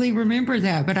vaguely remember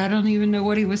that, but I don't even know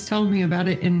what he was telling me about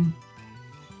it in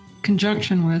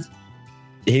conjunction with.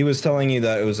 He was telling you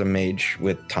that it was a mage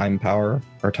with time power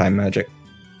or time magic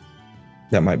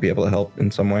that might be able to help in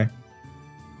some way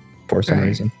for some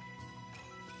reason.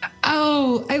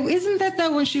 Oh, isn't that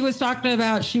the one she was talking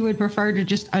about? She would prefer to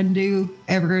just undo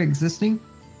ever existing.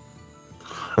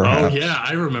 Perhaps. Oh yeah,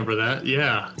 I remember that.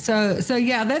 Yeah. So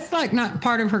yeah, that's like not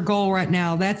part of her goal right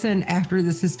now. That's an after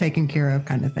this is taken care of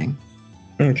kind of thing.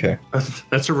 Okay.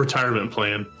 That's a retirement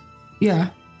plan. Yeah.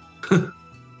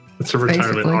 It's a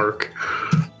retirement Basically. arc.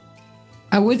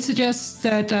 I would suggest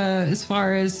that as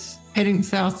far as heading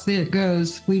south it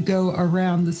goes, we go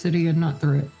around the city and not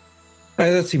through it.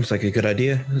 That seems like a good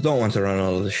idea. Don't want to run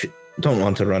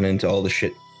into all the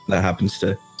shit that happens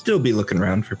to still be looking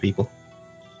around for people.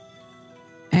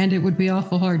 And it would be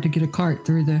awful hard to get a cart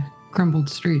through the crumbled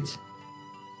streets.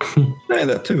 Yeah,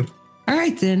 that too. All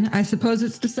right, then. I suppose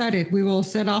it's decided. We will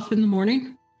set off in the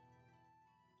morning,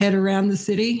 head around the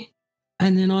city,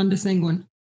 and then on to Sanguine.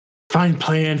 Fine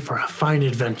plan for a fine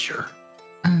adventure.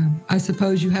 I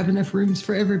suppose you have enough rooms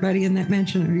for everybody in that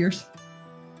mansion of yours.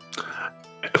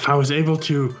 If I was able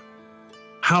to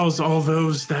house all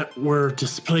those that were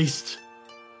displaced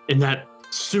in that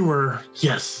sewer,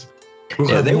 yes. We'll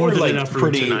Yeah, have they more were than like enough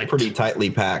room tonight. pretty tightly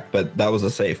packed, but that was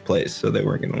a safe place, so they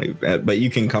weren't going to leave. But you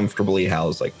can comfortably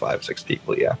house like 5-6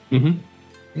 people, yeah. Mm-hmm.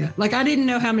 Yeah, like I didn't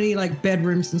know how many like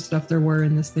bedrooms and stuff there were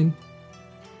in this thing.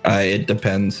 It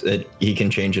depends. He can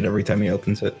change it every time he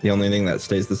opens it. The only thing that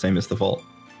stays the same is the vault.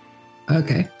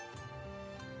 Okay.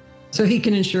 So he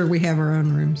can ensure we have our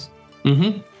own rooms.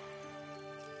 Mm-hmm.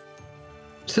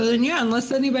 So then, yeah,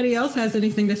 unless anybody else has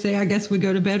anything to say, I guess we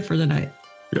go to bed for the night.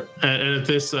 Yep. And at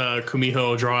this,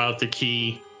 Kumiho draw out the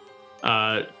key,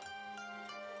 go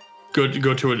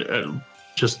to it,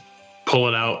 just pull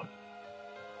it out,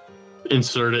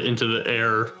 insert it into the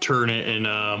air, turn it, and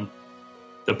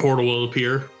the portal will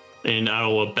appear, and I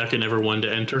will beckon everyone to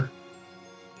enter.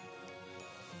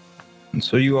 And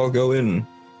so you all go in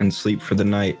and sleep for the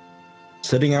night,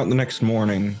 setting out the next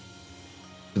morning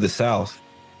to the south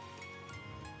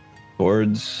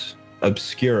towards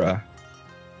Obscura.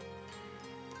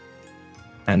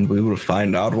 And we will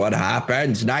find out what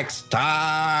happens next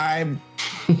time.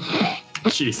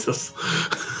 Jesus.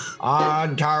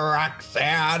 On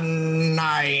Taraxian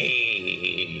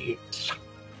Night.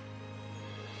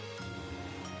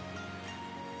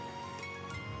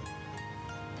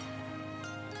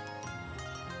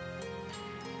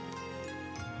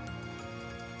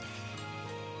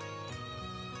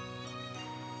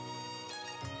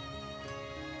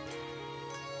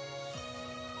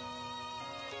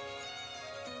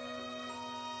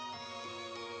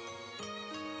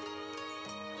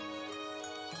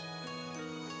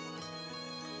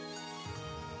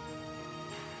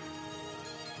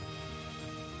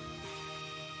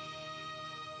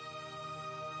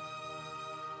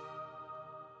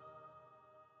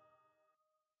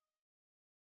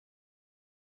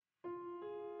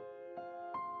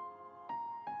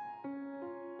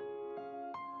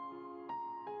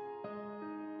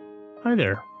 Hi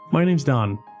there, my name's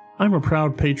Don. I'm a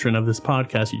proud patron of this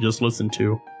podcast you just listened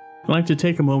to. I'd like to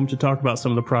take a moment to talk about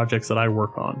some of the projects that I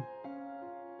work on.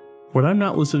 When I'm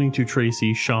not listening to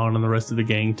Tracy, Sean, and the rest of the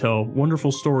gang tell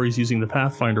wonderful stories using the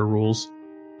Pathfinder rules,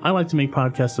 I like to make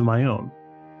podcasts of my own.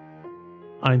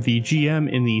 I'm the GM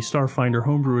in the Starfinder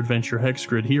homebrew adventure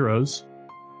Hexgrid Heroes.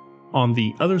 On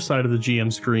the other side of the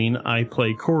GM screen, I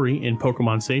play Corey in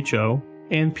Pokemon Seicho,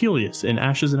 and Peleus in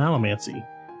Ashes and Allomancy.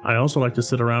 I also like to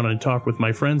sit around and talk with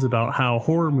my friends about how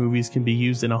horror movies can be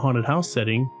used in a haunted house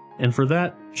setting, and for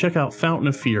that, check out Fountain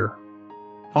of Fear.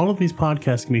 All of these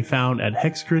podcasts can be found at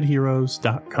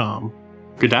hexgridheroes.com.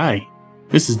 Good day,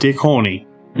 this is Dick Horney,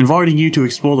 inviting you to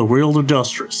explore the world of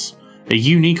Dustress, a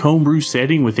unique homebrew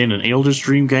setting within an Elder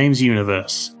Stream Games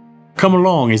universe. Come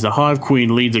along as the Hive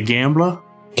Queen leads a gambler,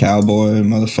 cowboy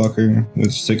motherfucker with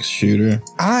 6-shooter.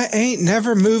 I ain't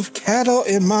never moved cattle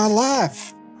in my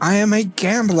life. I am a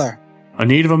gambler. A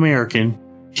Native American.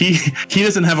 He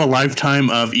doesn't have a lifetime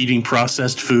of eating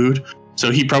processed food,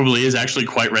 so he probably is actually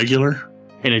quite regular.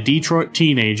 And a Detroit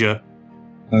teenager.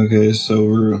 Okay, so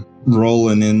we're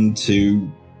rolling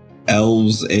into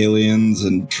elves, aliens,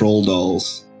 and troll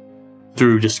dolls.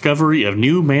 Through discovery of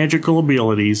new magical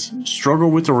abilities,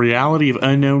 struggle with the reality of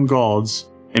unknown gods,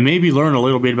 and maybe learn a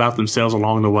little bit about themselves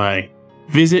along the way.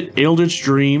 Visit Eldritch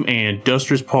Dream and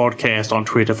Duster's Podcast on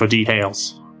Twitter for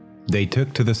details. They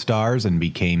took to the stars and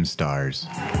became stars.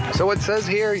 So it says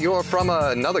here you're from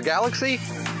another galaxy?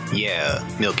 Yeah,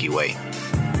 Milky Way.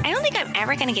 I don't think I'm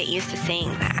ever going to get used to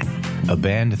saying that. A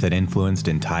band that influenced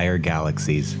entire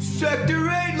galaxies. Sector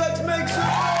 8, let's make some...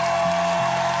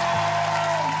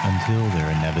 Until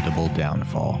their inevitable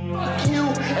downfall. Fuck you,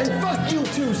 and fuck you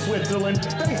too, Switzerland.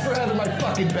 Thanks for having my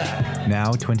fucking back.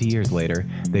 Now, 20 years later,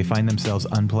 they find themselves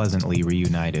unpleasantly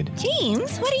reunited.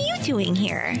 James, what are you doing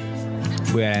here?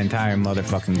 We're an entire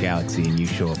motherfucking galaxy and you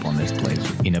show up on this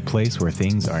place. In a place where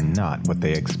things are not what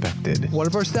they expected. One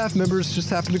of our staff members just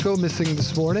happened to go missing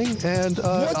this morning, and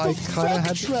I kind of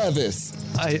had to... Travis?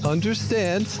 I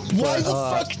understand. Why the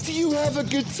fuck do you have a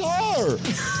guitar?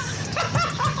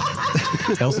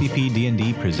 LCP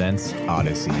D&D presents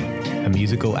Odyssey, a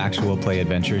musical actual play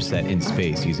adventure set in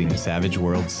space using the Savage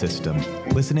Worlds system.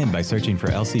 Listen in by searching for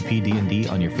LCP D&D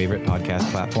on your favorite podcast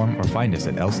platform or find us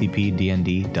at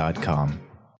lcpdnd.com.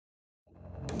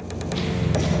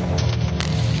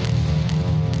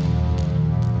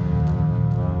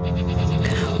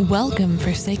 Welcome,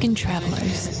 Forsaken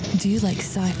Travelers. Do you like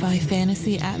sci-fi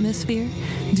fantasy atmosphere?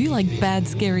 Do you like bad,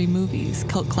 scary movies,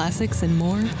 cult classics, and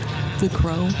more? The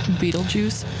Crow,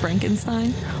 Beetlejuice,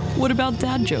 Frankenstein? What about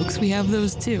dad jokes? We have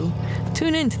those too.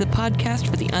 Tune in to the podcast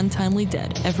for the Untimely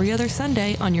Dead every other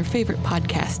Sunday on your favorite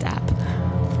podcast app.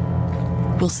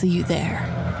 We'll see you there.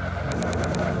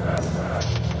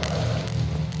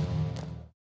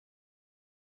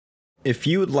 If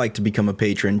you would like to become a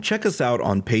patron, check us out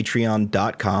on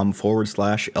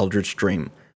patreon.com/Eldritch Dream.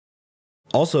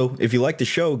 Also, if you like the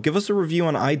show, give us a review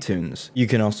on iTunes. You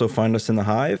can also find us in the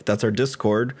Hive, that's our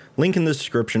Discord, link in the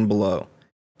description below.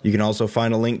 You can also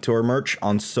find a link to our merch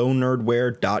on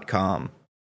sonerdwear.com.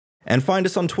 And find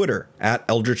us on Twitter,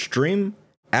 @Eldritch Dream,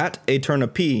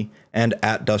 @AeternaP, and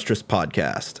 @Dustrous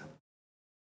Podcast.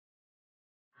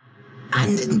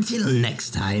 And until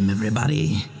next time,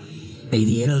 everybody, may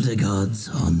the Elder Gods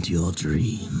haunt your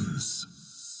dreams.